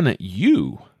pointing a gun at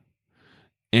you.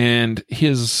 And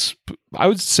I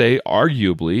would say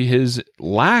arguably his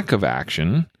lack of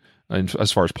action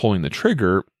as far as pulling the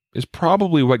trigger is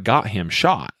probably what got him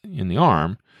shot in the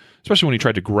arm, especially when he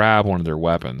tried to grab one of their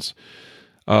weapons.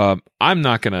 I'm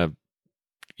not going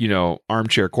to,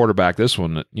 armchair quarterback this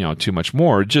one, too much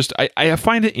more. Just, I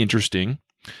find it interesting.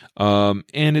 And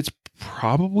it's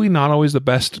probably not always the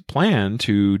best plan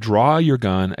to draw your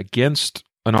gun against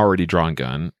an already drawn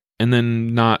gun and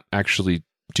then not actually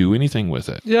do anything with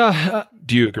it. Yeah.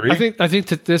 Do you agree? I think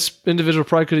that this individual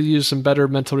probably could have used some better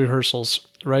mental rehearsals,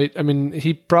 right? I mean,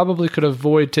 he probably could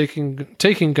avoid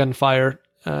taking gunfire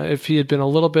if he had been a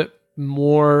little bit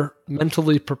more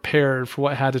mentally prepared for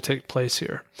what had to take place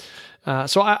here.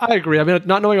 So I agree. I mean,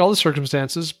 not knowing all the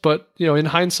circumstances, but in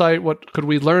hindsight, what could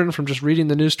we learn from just reading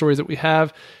the news story that we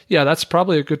have? Yeah, that's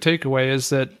probably a good takeaway. Is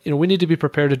that we need to be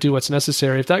prepared to do what's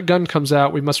necessary. If that gun comes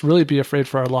out, we must really be afraid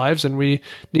for our lives, and we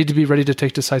need to be ready to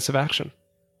take decisive action.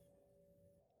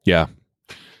 Yeah,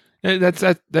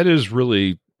 that is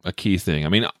really a key thing. I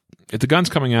mean, if the gun's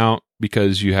coming out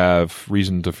because you have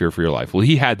reason to fear for your life, well,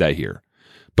 he had that here.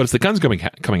 But if the gun's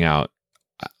coming out,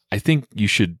 I think you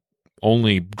should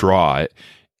only draw it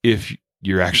if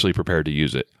you're actually prepared to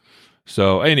use it.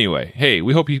 So anyway, hey,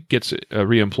 we hope he gets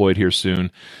reemployed here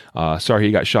soon. Sorry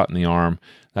he got shot in the arm.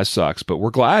 That sucks, but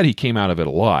we're glad he came out of it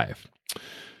alive.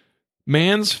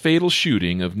 Man's fatal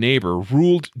shooting of neighbor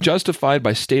ruled justified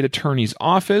by state attorney's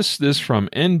office. This from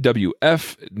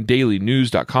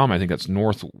NWFDailyNews.com. I think that's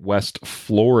Northwest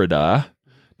Florida.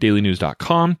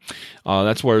 DailyNews.com.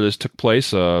 That's where this took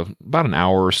place, about an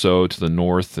hour or so to the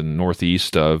north and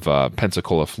northeast of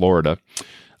Pensacola, Florida.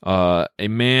 A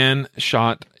man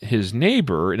shot his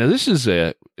neighbor. Now this is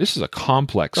a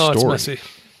complex story. It's messy.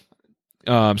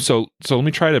 So let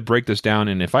me try to break this down,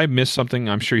 and if I miss something,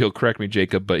 I'm sure you'll correct me,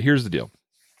 Jacob. But here's the deal: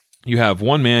 you have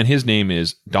one man. His name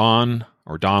is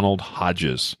Donald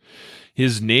Hodges.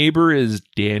 His neighbor is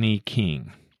Danny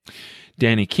King.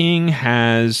 Danny King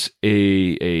has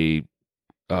if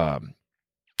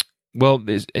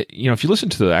you listen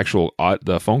to the actual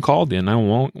the phone call, the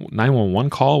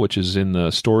 911 call, which is in the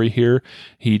story here,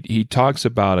 he talks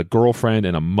about a girlfriend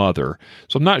and a mother.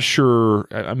 So I'm not sure.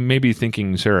 I'm maybe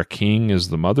thinking Sarah King is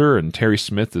the mother and Terry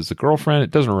Smith is the girlfriend.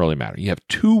 It doesn't really matter. You have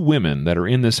two women that are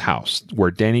in this house where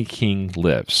Danny King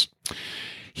lives.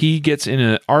 He gets in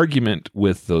an argument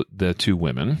with the two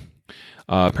women.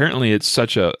 Apparently, it's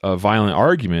such a violent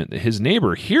argument that his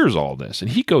neighbor hears all this,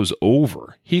 and he goes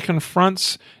over. He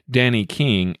confronts Danny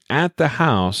King at the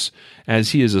house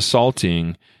as he is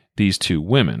assaulting these two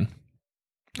women.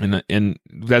 And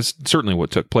that's certainly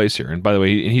what took place here. And by the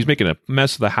way, he's making a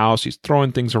mess of the house. He's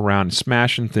throwing things around,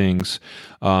 smashing things.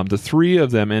 The three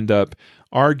of them end up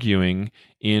arguing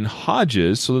in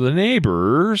Hodges, so the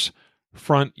neighbors'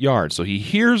 front yard. So he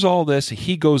hears all this.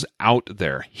 He goes out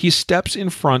there. He steps in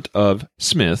front of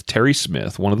Smith, Terry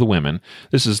Smith, one of the women.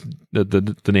 This is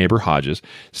the neighbor Hodges.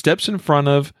 Steps in front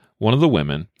of one of the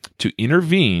women to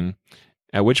intervene,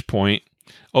 at which point,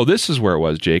 this is where it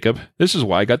was, Jacob. This is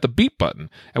why I got the beep button.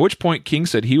 At which point King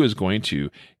said he was going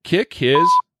to kick his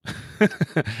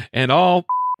and I'll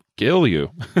kill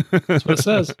you. That's what it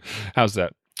says. How's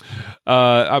that?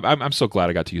 I'm so glad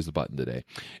I got to use the button today.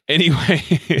 Anyway,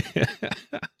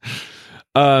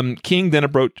 King then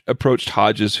approached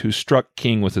Hodges, who struck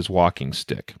King with his walking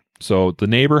stick. So the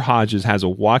neighbor Hodges has a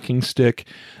walking stick.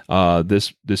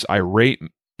 This irate,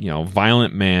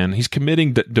 violent man. He's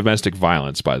committing domestic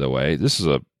violence. By the way, this is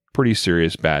a pretty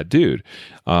serious bad dude.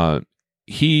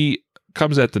 He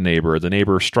comes at the neighbor. The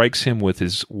neighbor strikes him with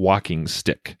his walking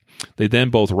stick. They then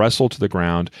both wrestle to the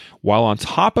ground. While on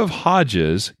top of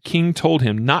Hodges, King told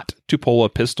him not to pull a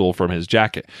pistol from his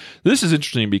jacket. This is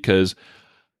interesting because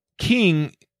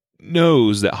King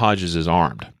knows that Hodges is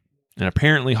armed. And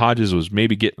apparently Hodges was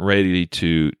maybe getting ready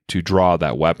to draw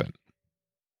that weapon.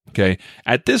 Okay.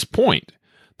 At this point,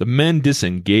 the men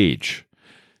disengage.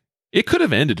 It could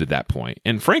have ended at that point.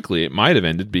 And frankly, it might have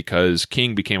ended because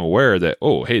King became aware that,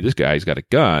 hey, this guy's got a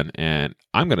gun and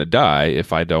I'm going to die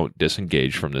if I don't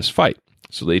disengage from this fight.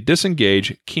 So they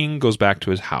disengage. King goes back to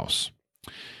his house.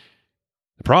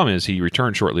 The problem is he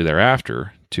returned shortly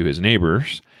thereafter to his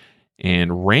neighbors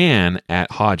and ran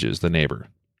at Hodges, the neighbor.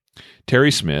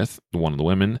 Terry Smith, one of the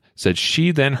women, said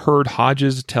she then heard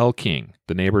Hodges tell King,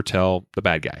 the neighbor tell the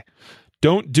bad guy,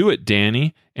 "Don't do it,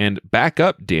 Danny," and "Back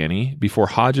up, Danny," before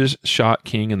Hodges shot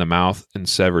King in the mouth and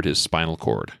severed his spinal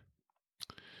cord.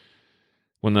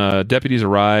 When the deputies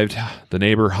arrived, the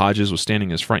neighbor Hodges was standing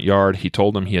in his front yard. He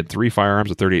told them he had 3 firearms,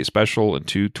 a .38 Special and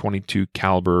 2 .22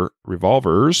 caliber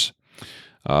revolvers.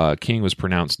 King was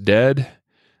pronounced dead.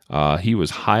 He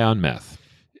was high on meth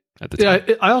at the time.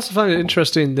 Yeah, I also find it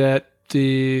interesting that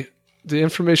the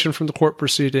information from the court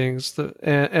proceedings,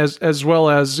 as well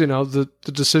as the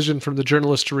decision from the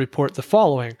journalist to report the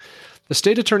following. The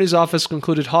state attorney's office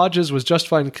concluded Hodges was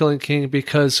justified in killing King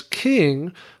because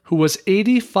King, who was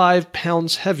 85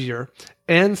 pounds heavier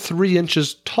and 3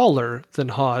 inches taller than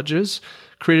Hodges,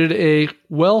 created a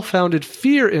well-founded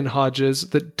fear in Hodges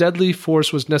that deadly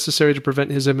force was necessary to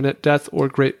prevent his imminent death or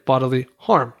great bodily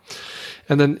harm.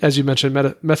 And then, as you mentioned,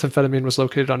 methamphetamine was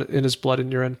located in his blood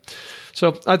and urine.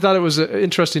 So I thought it was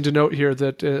interesting to note here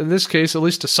that in this case, at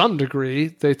least to some degree,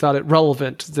 they thought it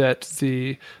relevant that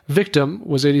the victim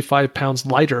was 85 pounds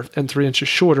lighter and 3 inches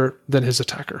shorter than his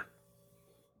attacker.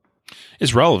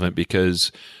 It's relevant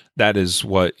because that is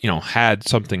what, had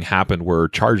something happened where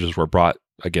charges were brought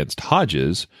against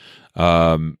Hodges,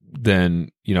 then,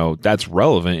 that's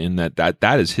relevant in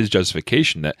that is his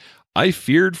justification that I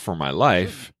feared for my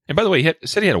life. And by the way, he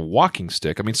said he had a walking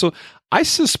stick. I mean, so I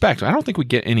don't think we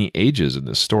get any ages in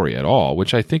this story at all,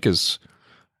 which I think that's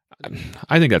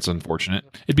unfortunate.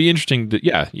 It'd be interesting that,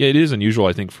 it is unusual,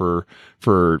 I think, for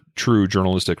true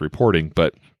journalistic reporting,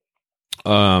 but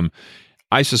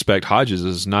I suspect Hodges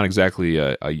is not exactly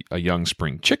a young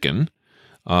spring chicken.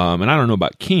 And I don't know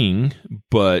about King,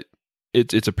 but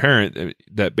it's apparent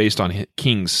that based on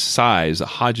King's size,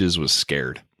 Hodges was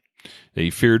scared. He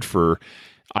feared for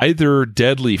either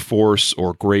deadly force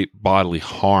or great bodily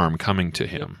harm coming to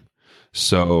him.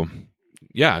 So,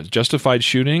 justified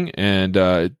shooting, and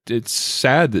it's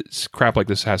sad that crap like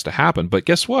this has to happen. But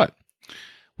guess what?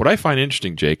 What I find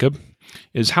interesting, Jacob,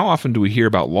 is how often do we hear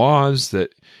about laws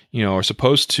that are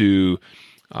supposed to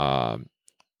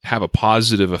have a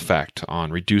positive effect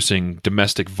on reducing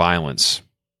domestic violence,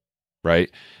 right?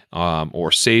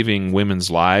 Or saving women's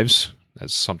lives.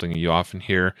 That's something you often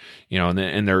hear,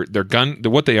 and they're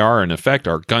what they are in effect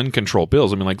are gun control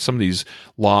bills. I mean, like some of these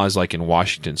laws, like in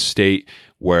Washington State,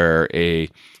 where a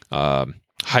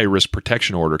high risk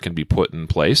protection order can be put in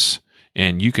place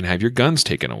and you can have your guns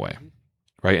taken away.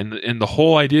 Right. And the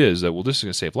whole idea is that, well, this is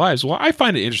going to save lives. Well, I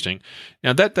find it interesting.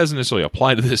 Now, that doesn't necessarily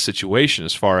apply to this situation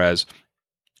as far as,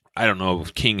 I don't know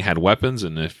if King had weapons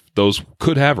and if those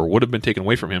could have or would have been taken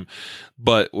away from him.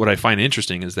 But what I find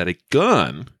interesting is that a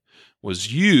gun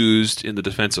was used in the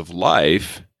defense of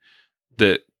life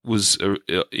that was,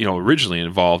 originally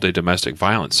involved a domestic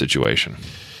violence situation.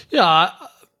 Yeah,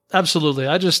 absolutely.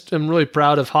 I just am really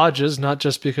proud of Hodges, not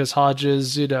just because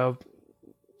Hodges,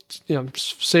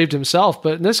 saved himself,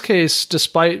 but in this case,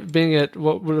 despite being at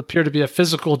what would appear to be a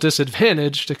physical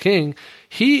disadvantage to King,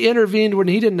 he intervened when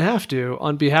he didn't have to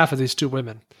on behalf of these two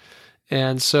women.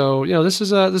 And so, this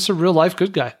is a real life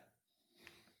good guy.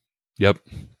 Yep.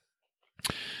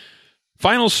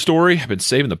 Final story. I've been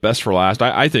saving the best for last.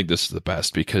 I think this is the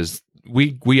best because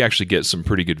we actually get some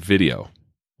pretty good video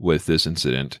with this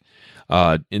incident.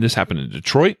 And this happened in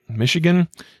Detroit, Michigan,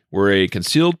 where a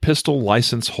concealed pistol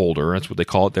license holder, that's what they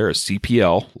call it there, a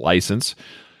CPL license,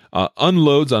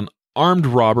 unloads an armed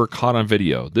robber caught on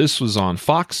video. This was on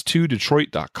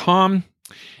fox2detroit.com,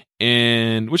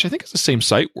 and which I think is the same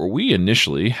site where we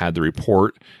initially had the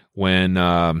report when,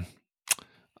 what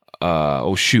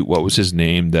was his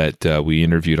name that we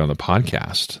interviewed on the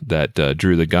podcast that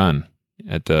drew the gun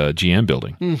at the GM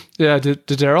building? Yeah, did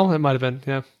Daryl? It might have been,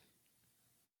 yeah.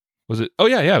 Was it? Oh,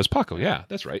 yeah, it was Paco. Yeah,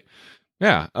 that's right.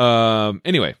 Yeah.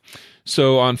 Anyway,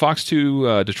 so on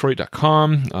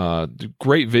fox2detroit.com,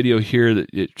 great video here that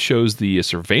it shows the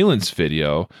surveillance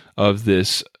video of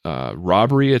this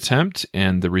robbery attempt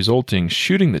and the resulting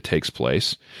shooting that takes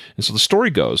place. And so the story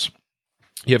goes,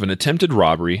 you have an attempted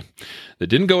robbery that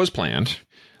didn't go as planned.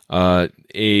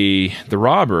 The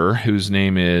robber, whose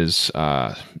name is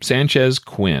Sanchez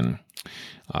Quinn,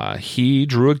 he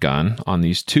drew a gun on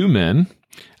these two men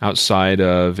outside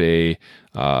of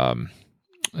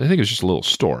I think it was just a little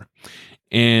store.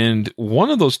 And one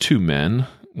of those two men,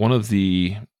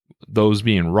 those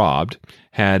being robbed,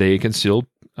 had a concealed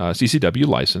CCW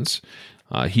license.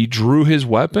 He drew his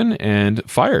weapon and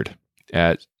fired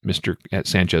at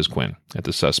Sanchez Quinn, at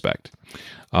the suspect.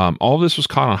 All of this was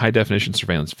caught on high definition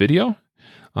surveillance video.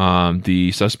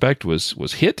 The suspect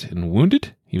was hit and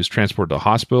wounded. He was transported to a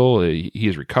hospital. He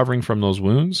is recovering from those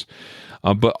wounds.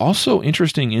 But also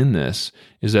interesting in this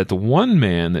is that the one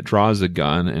man that draws the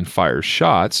gun and fires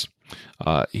shots,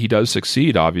 he does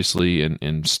succeed, obviously,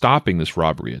 in stopping this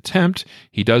robbery attempt.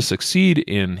 He does succeed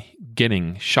in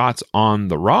getting shots on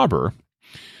the robber,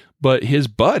 but his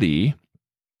buddy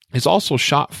is also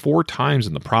shot 4 times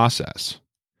in the process.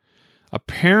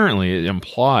 Apparently, it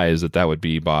implies that would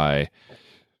be by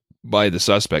the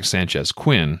suspect, Sanchez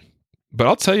Quinn. But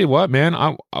I'll tell you what, man,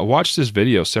 I watched this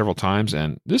video several times,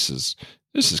 and this is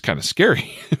kind of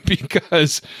scary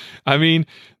because, I mean,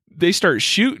 they start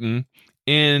shooting,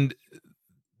 and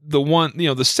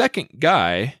the second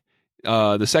guy,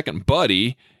 the second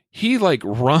buddy, he like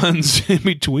runs in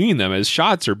between them as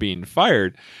shots are being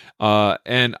fired.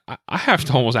 And I have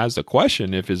to almost ask the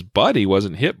question if his buddy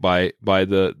wasn't hit by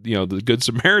the the Good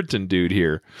Samaritan dude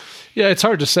here. Yeah, it's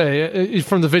hard to say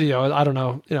from the video. I don't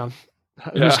know,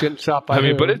 who's getting shot by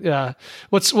who.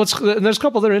 What's and there's a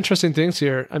couple other interesting things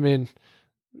here. I mean,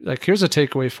 like, here's a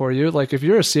takeaway for you. Like, if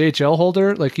you're a CHL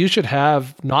holder, like, you should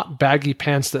have not baggy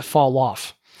pants that fall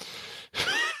off.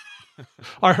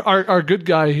 Our good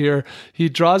guy here, he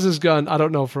draws his gun, I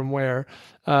don't know from where,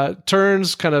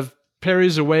 turns, kind of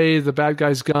parries away the bad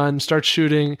guy's gun, starts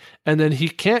shooting, and then he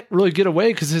can't really get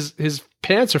away because his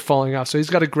pants are falling off. So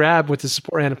he's got to grab with his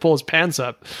support hand and pull his pants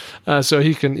up so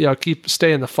he can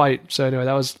stay in the fight. So anyway,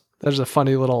 that was a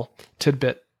funny little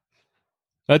tidbit.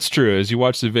 That's true. As you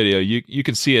watch the video, you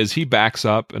can see as he backs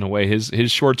up in a way,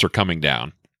 his shorts are coming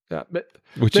down. Yeah,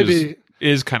 which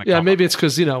is kind of common. Maybe it's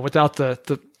because without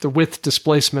the width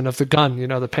displacement of the gun,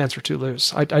 the pants were too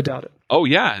loose. I doubt it. Oh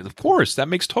yeah, of course, that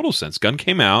makes total sense. Gun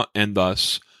came out, and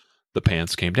thus the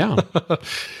pants came down.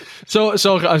 So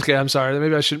okay, I'm sorry.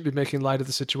 Maybe I shouldn't be making light of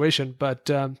the situation, but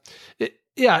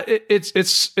it's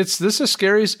this is a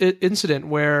scary incident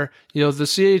where the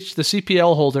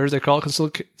CPL holder, they call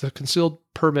it the concealed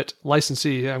permit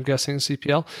licensee, I'm guessing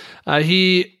CPL.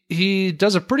 He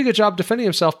does a pretty good job defending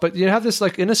himself, but you have this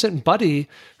like innocent buddy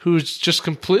who's just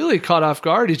completely caught off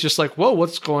guard. He's just like, whoa,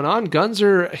 what's going on? Guns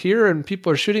are here and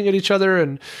people are shooting at each other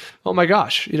and oh my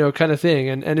gosh, kind of thing.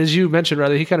 And as you mentioned,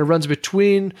 rather, he kind of runs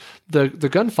between the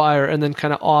gunfire and then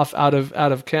kind of off out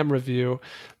of camera view.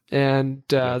 And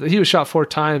he was shot 4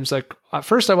 times. Like, at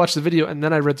first I watched the video and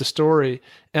then I read the story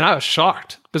and I was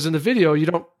shocked because in the video you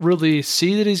don't really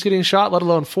see that he's getting shot, let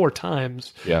alone 4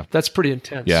 times. Yeah. That's pretty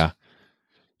intense. Yeah.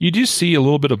 You do see a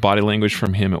little bit of body language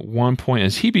from him at one point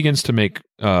as he begins to make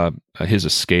his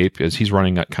escape, as he's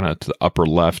running kind of to the upper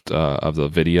left of the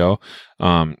video.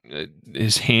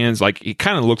 His hands, like, he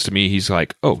kind of looks to me, he's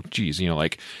like, oh, geez,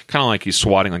 like kind of like he's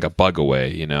swatting like a bug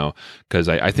away, because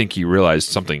I think he realized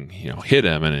something, hit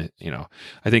him. And,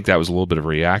 I think that was a little bit of a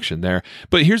reaction there.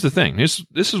 But here's the thing. This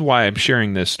is why I'm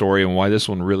sharing this story and why this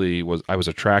one really I was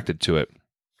attracted to it.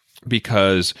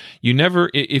 Because you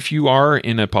never, if you are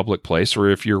in a public place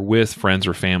or if you're with friends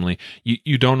or family,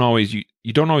 you don't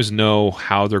always know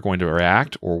how they're going to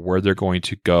react or where they're going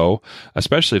to go,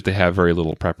 especially if they have very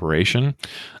little preparation.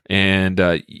 And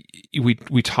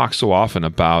we talk so often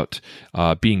about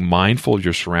being mindful of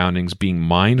your surroundings, being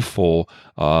mindful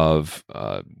of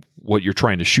what you're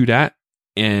trying to shoot at,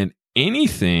 and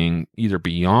anything either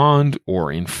beyond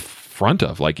or in front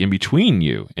of, like in between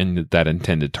you and that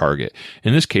intended target.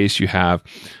 In this case, you have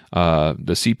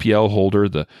the CPL holder,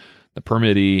 the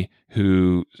permittee,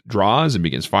 who draws and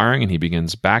begins firing, and he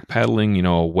begins backpedaling,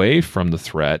 away from the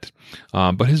threat.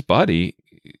 But his buddy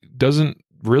doesn't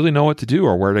really know what to do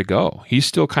or where to go. He's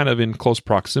still kind of in close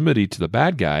proximity to the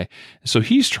bad guy, so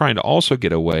he's trying to also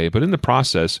get away, but in the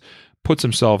process puts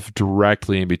himself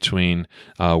directly in between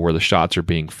where the shots are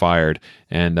being fired,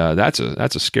 and that's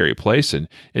a scary place. And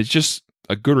it's just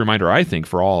a good reminder, I think,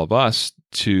 for all of us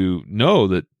to know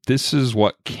that this is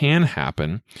what can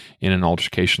happen in an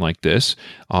altercation like this,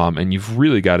 and you've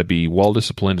really got to be well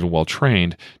disciplined and well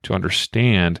trained to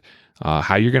understand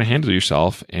how you're going to handle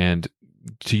yourself and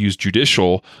to use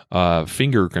judicial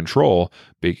finger control,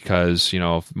 because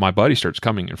if my buddy starts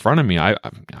coming in front of me, I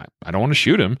don't want to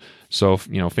shoot him. So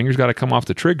fingers got to come off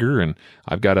the trigger, and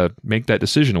I've got to make that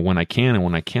decision of when I can and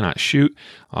when I cannot shoot.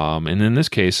 And in this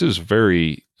case, this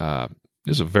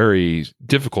is a very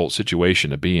difficult situation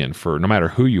to be in for no matter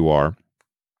who you are.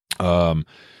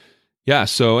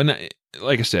 So, and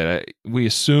like I said, we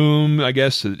assume, I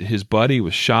guess, that his buddy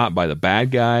was shot by the bad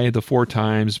guy the 4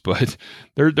 times, but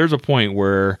there's a point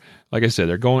where, like I said,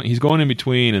 he's going in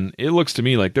between, and it looks to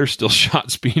me like there's still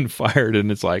shots being fired, and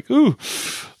it's like, ooh,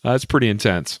 that's pretty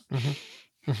intense.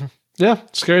 Mm-hmm. Mm-hmm. Yeah,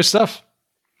 scary stuff.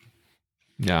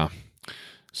 Yeah.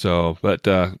 So, but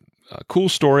cool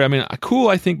story. I mean, cool,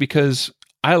 I think, because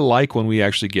I like when we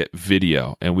actually get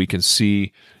video and we can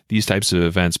see these types of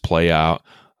events play out.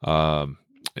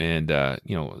 And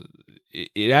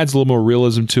it adds a little more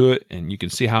realism to it, and you can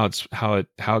see how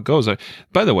it goes.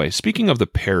 By the way, speaking of the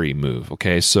parry move,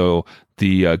 okay, so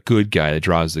the good guy that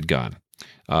draws the gun,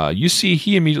 you see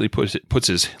he immediately puts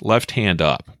his left hand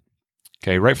up,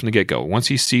 okay, right from the get go. Once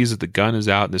he sees that the gun is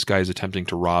out and this guy is attempting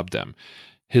to rob them,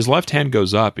 his left hand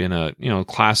goes up in a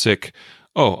classic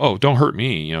oh don't hurt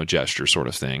me gesture sort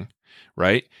of thing,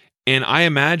 right? And I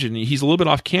imagine he's a little bit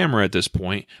off camera at this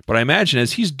point, but I imagine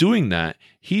as he's doing that,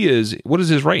 what is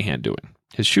his right hand doing?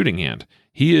 His shooting hand.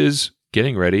 He is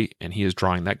getting ready, and he is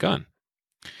drawing that gun.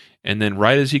 And then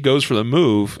right as he goes for the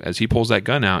move, as he pulls that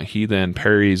gun out, he then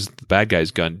parries the bad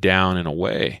guy's gun down and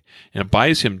away. And it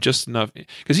buys him just enough,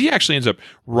 because he actually ends up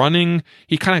running.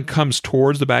 He kind of comes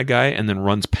towards the bad guy and then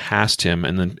runs past him.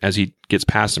 And then as he gets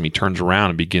past him, he turns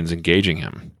around and begins engaging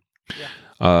him.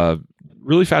 Yeah.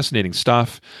 Really fascinating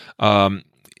stuff.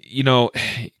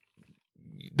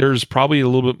 There's probably a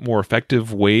little bit more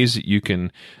effective ways that you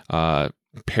can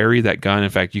parry that gun.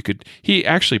 In fact, he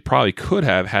actually probably could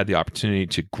have had the opportunity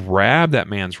to grab that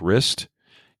man's wrist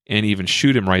and even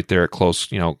shoot him right there at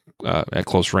close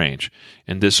range,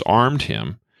 and disarmed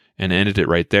him and ended it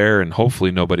right there. And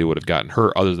hopefully nobody would have gotten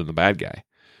hurt other than the bad guy.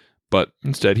 But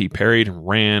instead he parried,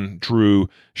 ran, drew,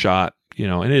 shot.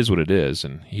 It is what it is,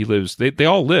 and he lives. They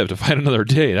all live to fight another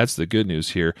day. That's the good news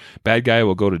here. Bad guy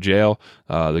will go to jail.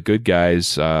 The good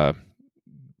guys live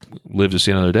to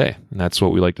see another day, and that's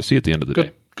what we like to see at the end of the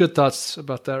day. Good thoughts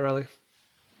about that, Riley.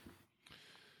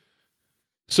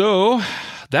 So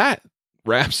that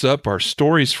wraps up our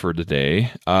stories for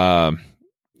today.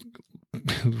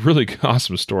 Really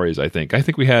awesome stories, I think. I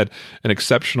think we had an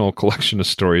exceptional collection of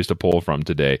stories to pull from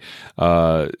today.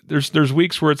 There's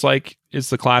weeks where it's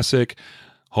the classic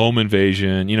home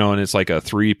invasion, and it's like a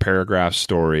 3-paragraph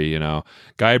story,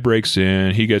 guy breaks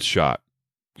in, he gets shot,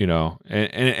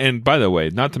 and by the way,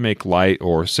 not to make light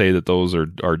or say that those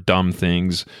are dumb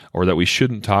things or that we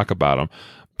shouldn't talk about them,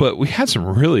 but we had some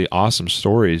really awesome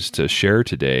stories to share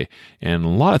today, and a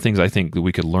lot of things I think that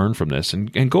we could learn from this.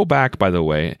 And go back, by the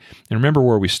way, and remember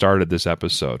where we started this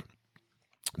episode.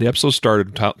 The episode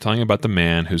started telling about the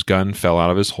man whose gun fell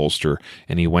out of his holster,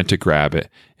 and he went to grab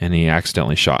it, and he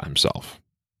accidentally shot himself.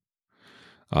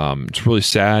 It's really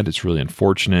sad. It's really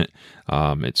unfortunate.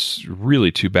 It's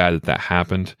really too bad that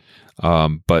happened.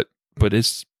 But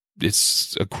it's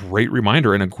it's a great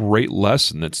reminder and a great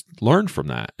lesson that's learned from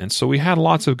that. And so we had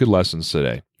lots of good lessons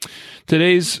today.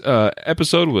 Today's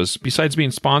episode was, besides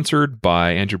being sponsored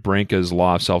by Andrew Branca's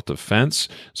Law of Self-Defense,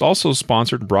 it's also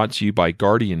sponsored and brought to you by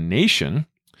Guardian Nation.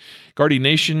 Guardian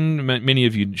Nation, many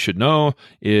of you should know,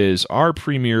 is our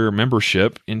premier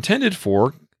membership intended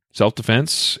for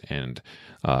self-defense and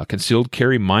concealed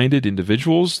carry-minded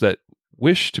individuals that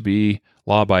wish to be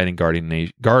law-abiding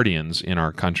guardians in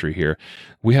our country here.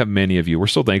 We have many of you. We're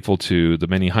so thankful to the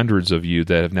many hundreds of you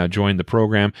that have now joined the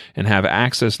program and have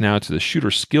access now to the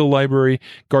Shooter Skill Library,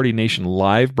 Guardian Nation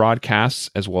live broadcasts,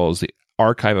 as well as the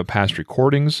archive of past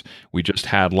recordings. We just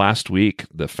had last week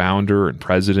the founder and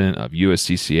president of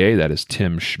USCCA, that is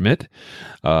Tim Schmidt.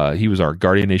 He was our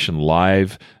Guardian Nation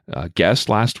live guest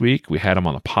last week. We had him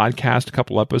on the podcast a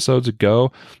couple episodes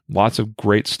ago. Lots of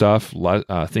great stuff,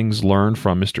 things learned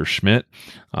from Mr. Schmidt.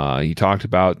 He talked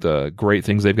about the great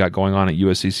things they've got going on at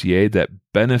USCCA that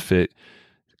benefit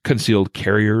concealed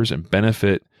carriers and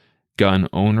benefit gun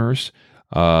owners.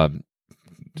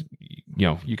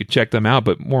 You could check them out,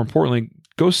 but more importantly,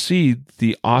 go see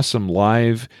the awesome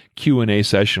live Q&A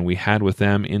session we had with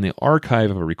them in the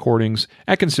archive of recordings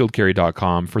at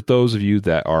concealedcarry.com for those of you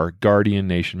that are Guardian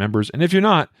Nation members. And if you're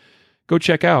not, go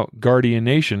check out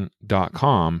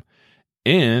guardiannation.com.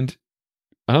 And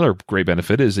another great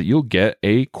benefit is that you'll get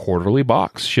a quarterly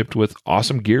box shipped with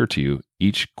awesome gear to you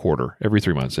each quarter, every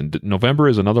 3 months. And November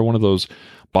is another one of those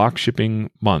box shipping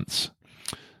months.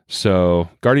 So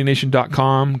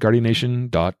guardiannation.com,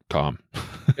 guardiannation.com.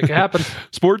 Make it happen.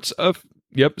 Sports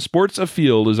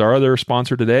Afield is our other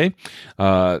sponsor today.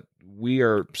 We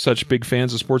are such big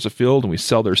fans of Sports Afield, and we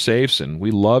sell their safes, and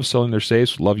we love selling their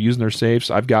safes, love using their safes.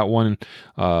 I've got one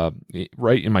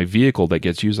right in my vehicle that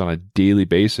gets used on a daily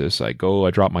basis. I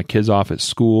drop my kids off at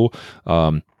school.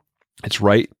 It's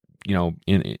right,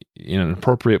 in an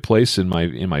appropriate place in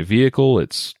my vehicle.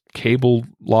 It's cable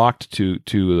locked to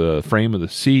the frame of the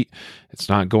seat. It's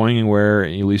not going anywhere,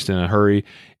 at least in a hurry.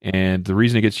 And the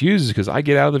reason it gets used is because I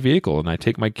get out of the vehicle and I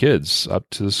take my kids up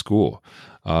to the school.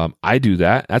 I do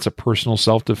that. That's a personal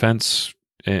self-defense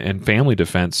and family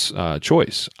defense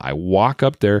choice. I walk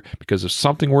up there because if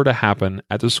something were to happen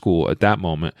at the school at that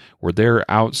moment where they're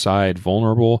outside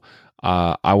vulnerable,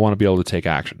 I want to be able to take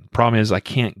action. Problem is I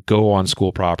can't go on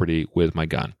school property with my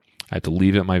gun. I have to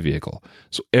leave it in my vehicle.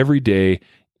 So every day,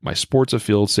 my Sports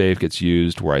Afield safe gets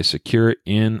used where I secure it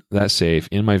in that safe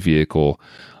in my vehicle,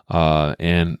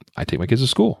 and I take my kids to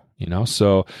school.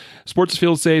 So Sports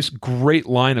Afield safes, great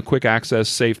line of quick access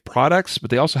safe products, but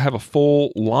they also have a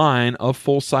full line of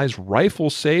full-size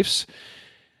rifle safes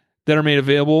that are made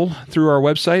available through our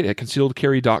website at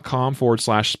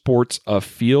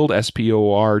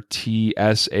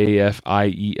concealedcarry.com/sportsafield,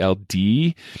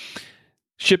 SPORTSAFIELD.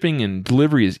 Shipping and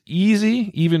delivery is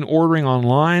easy, even ordering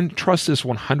online. Trust this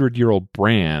 100-year-old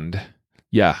brand.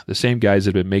 Yeah, the same guys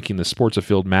that have been making the Sports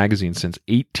Afield magazine since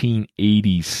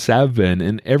 1887,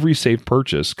 and every safe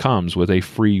purchase comes with a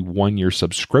free 1-year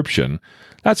subscription.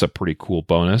 That's a pretty cool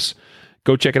bonus.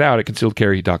 Go check it out at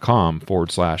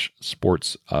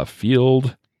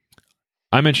concealedcarry.com/sportsafield.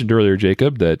 I mentioned earlier,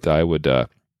 Jacob, that I would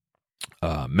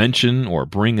mention or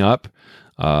bring up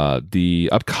the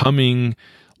upcoming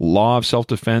Law of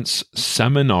Self-Defense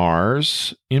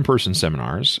seminars, in-person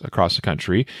seminars across the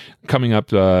country, coming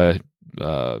up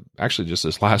actually just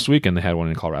this last weekend. They had one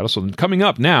in Colorado. So coming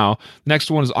up now,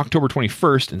 next one is October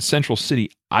 21st in Central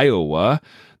City, Iowa.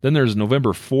 Then there's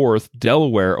November 4th,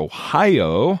 Delaware,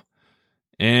 Ohio.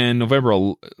 And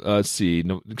February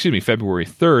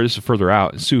 3rd, this is further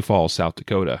out, in Sioux Falls, South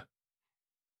Dakota.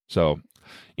 So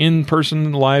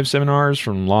in-person live seminars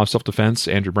from Law of Self-Defense,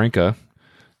 Andrew Branca.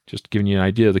 Just giving you an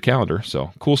idea of the calendar.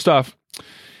 So cool stuff.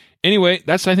 Anyway,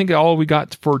 that's, I think, all we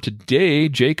got for today.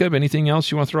 Jacob, anything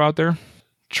else you want to throw out there?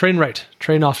 Train right,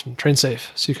 train often, train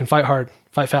safe, so you can fight hard,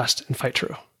 fight fast, and fight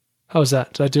true. How was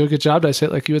that? Did I do a good job? Did I say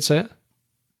it like you would say it?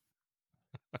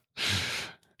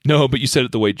 No, but you said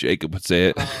it the way Jacob would say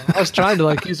it. I was trying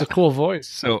to use a cool voice.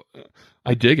 So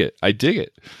I dig it.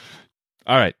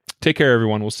 All right. Take care,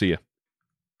 everyone. We'll see you.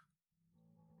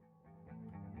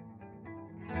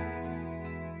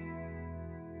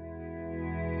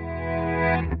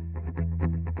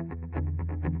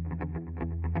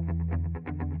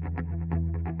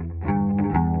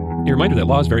 A reminder that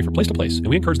laws vary from place to place, and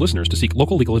we encourage listeners to seek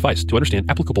local legal advice to understand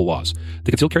applicable laws.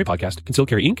 The Concealed Carry Podcast, Concealed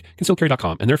Carry Inc.,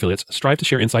 ConcealedCarry.com, and their affiliates strive to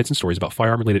share insights and stories about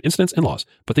firearm-related incidents and laws,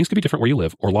 but things could be different where you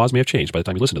live, or laws may have changed by the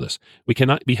time you listen to this. We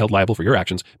cannot be held liable for your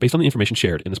actions based on the information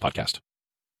shared in this podcast.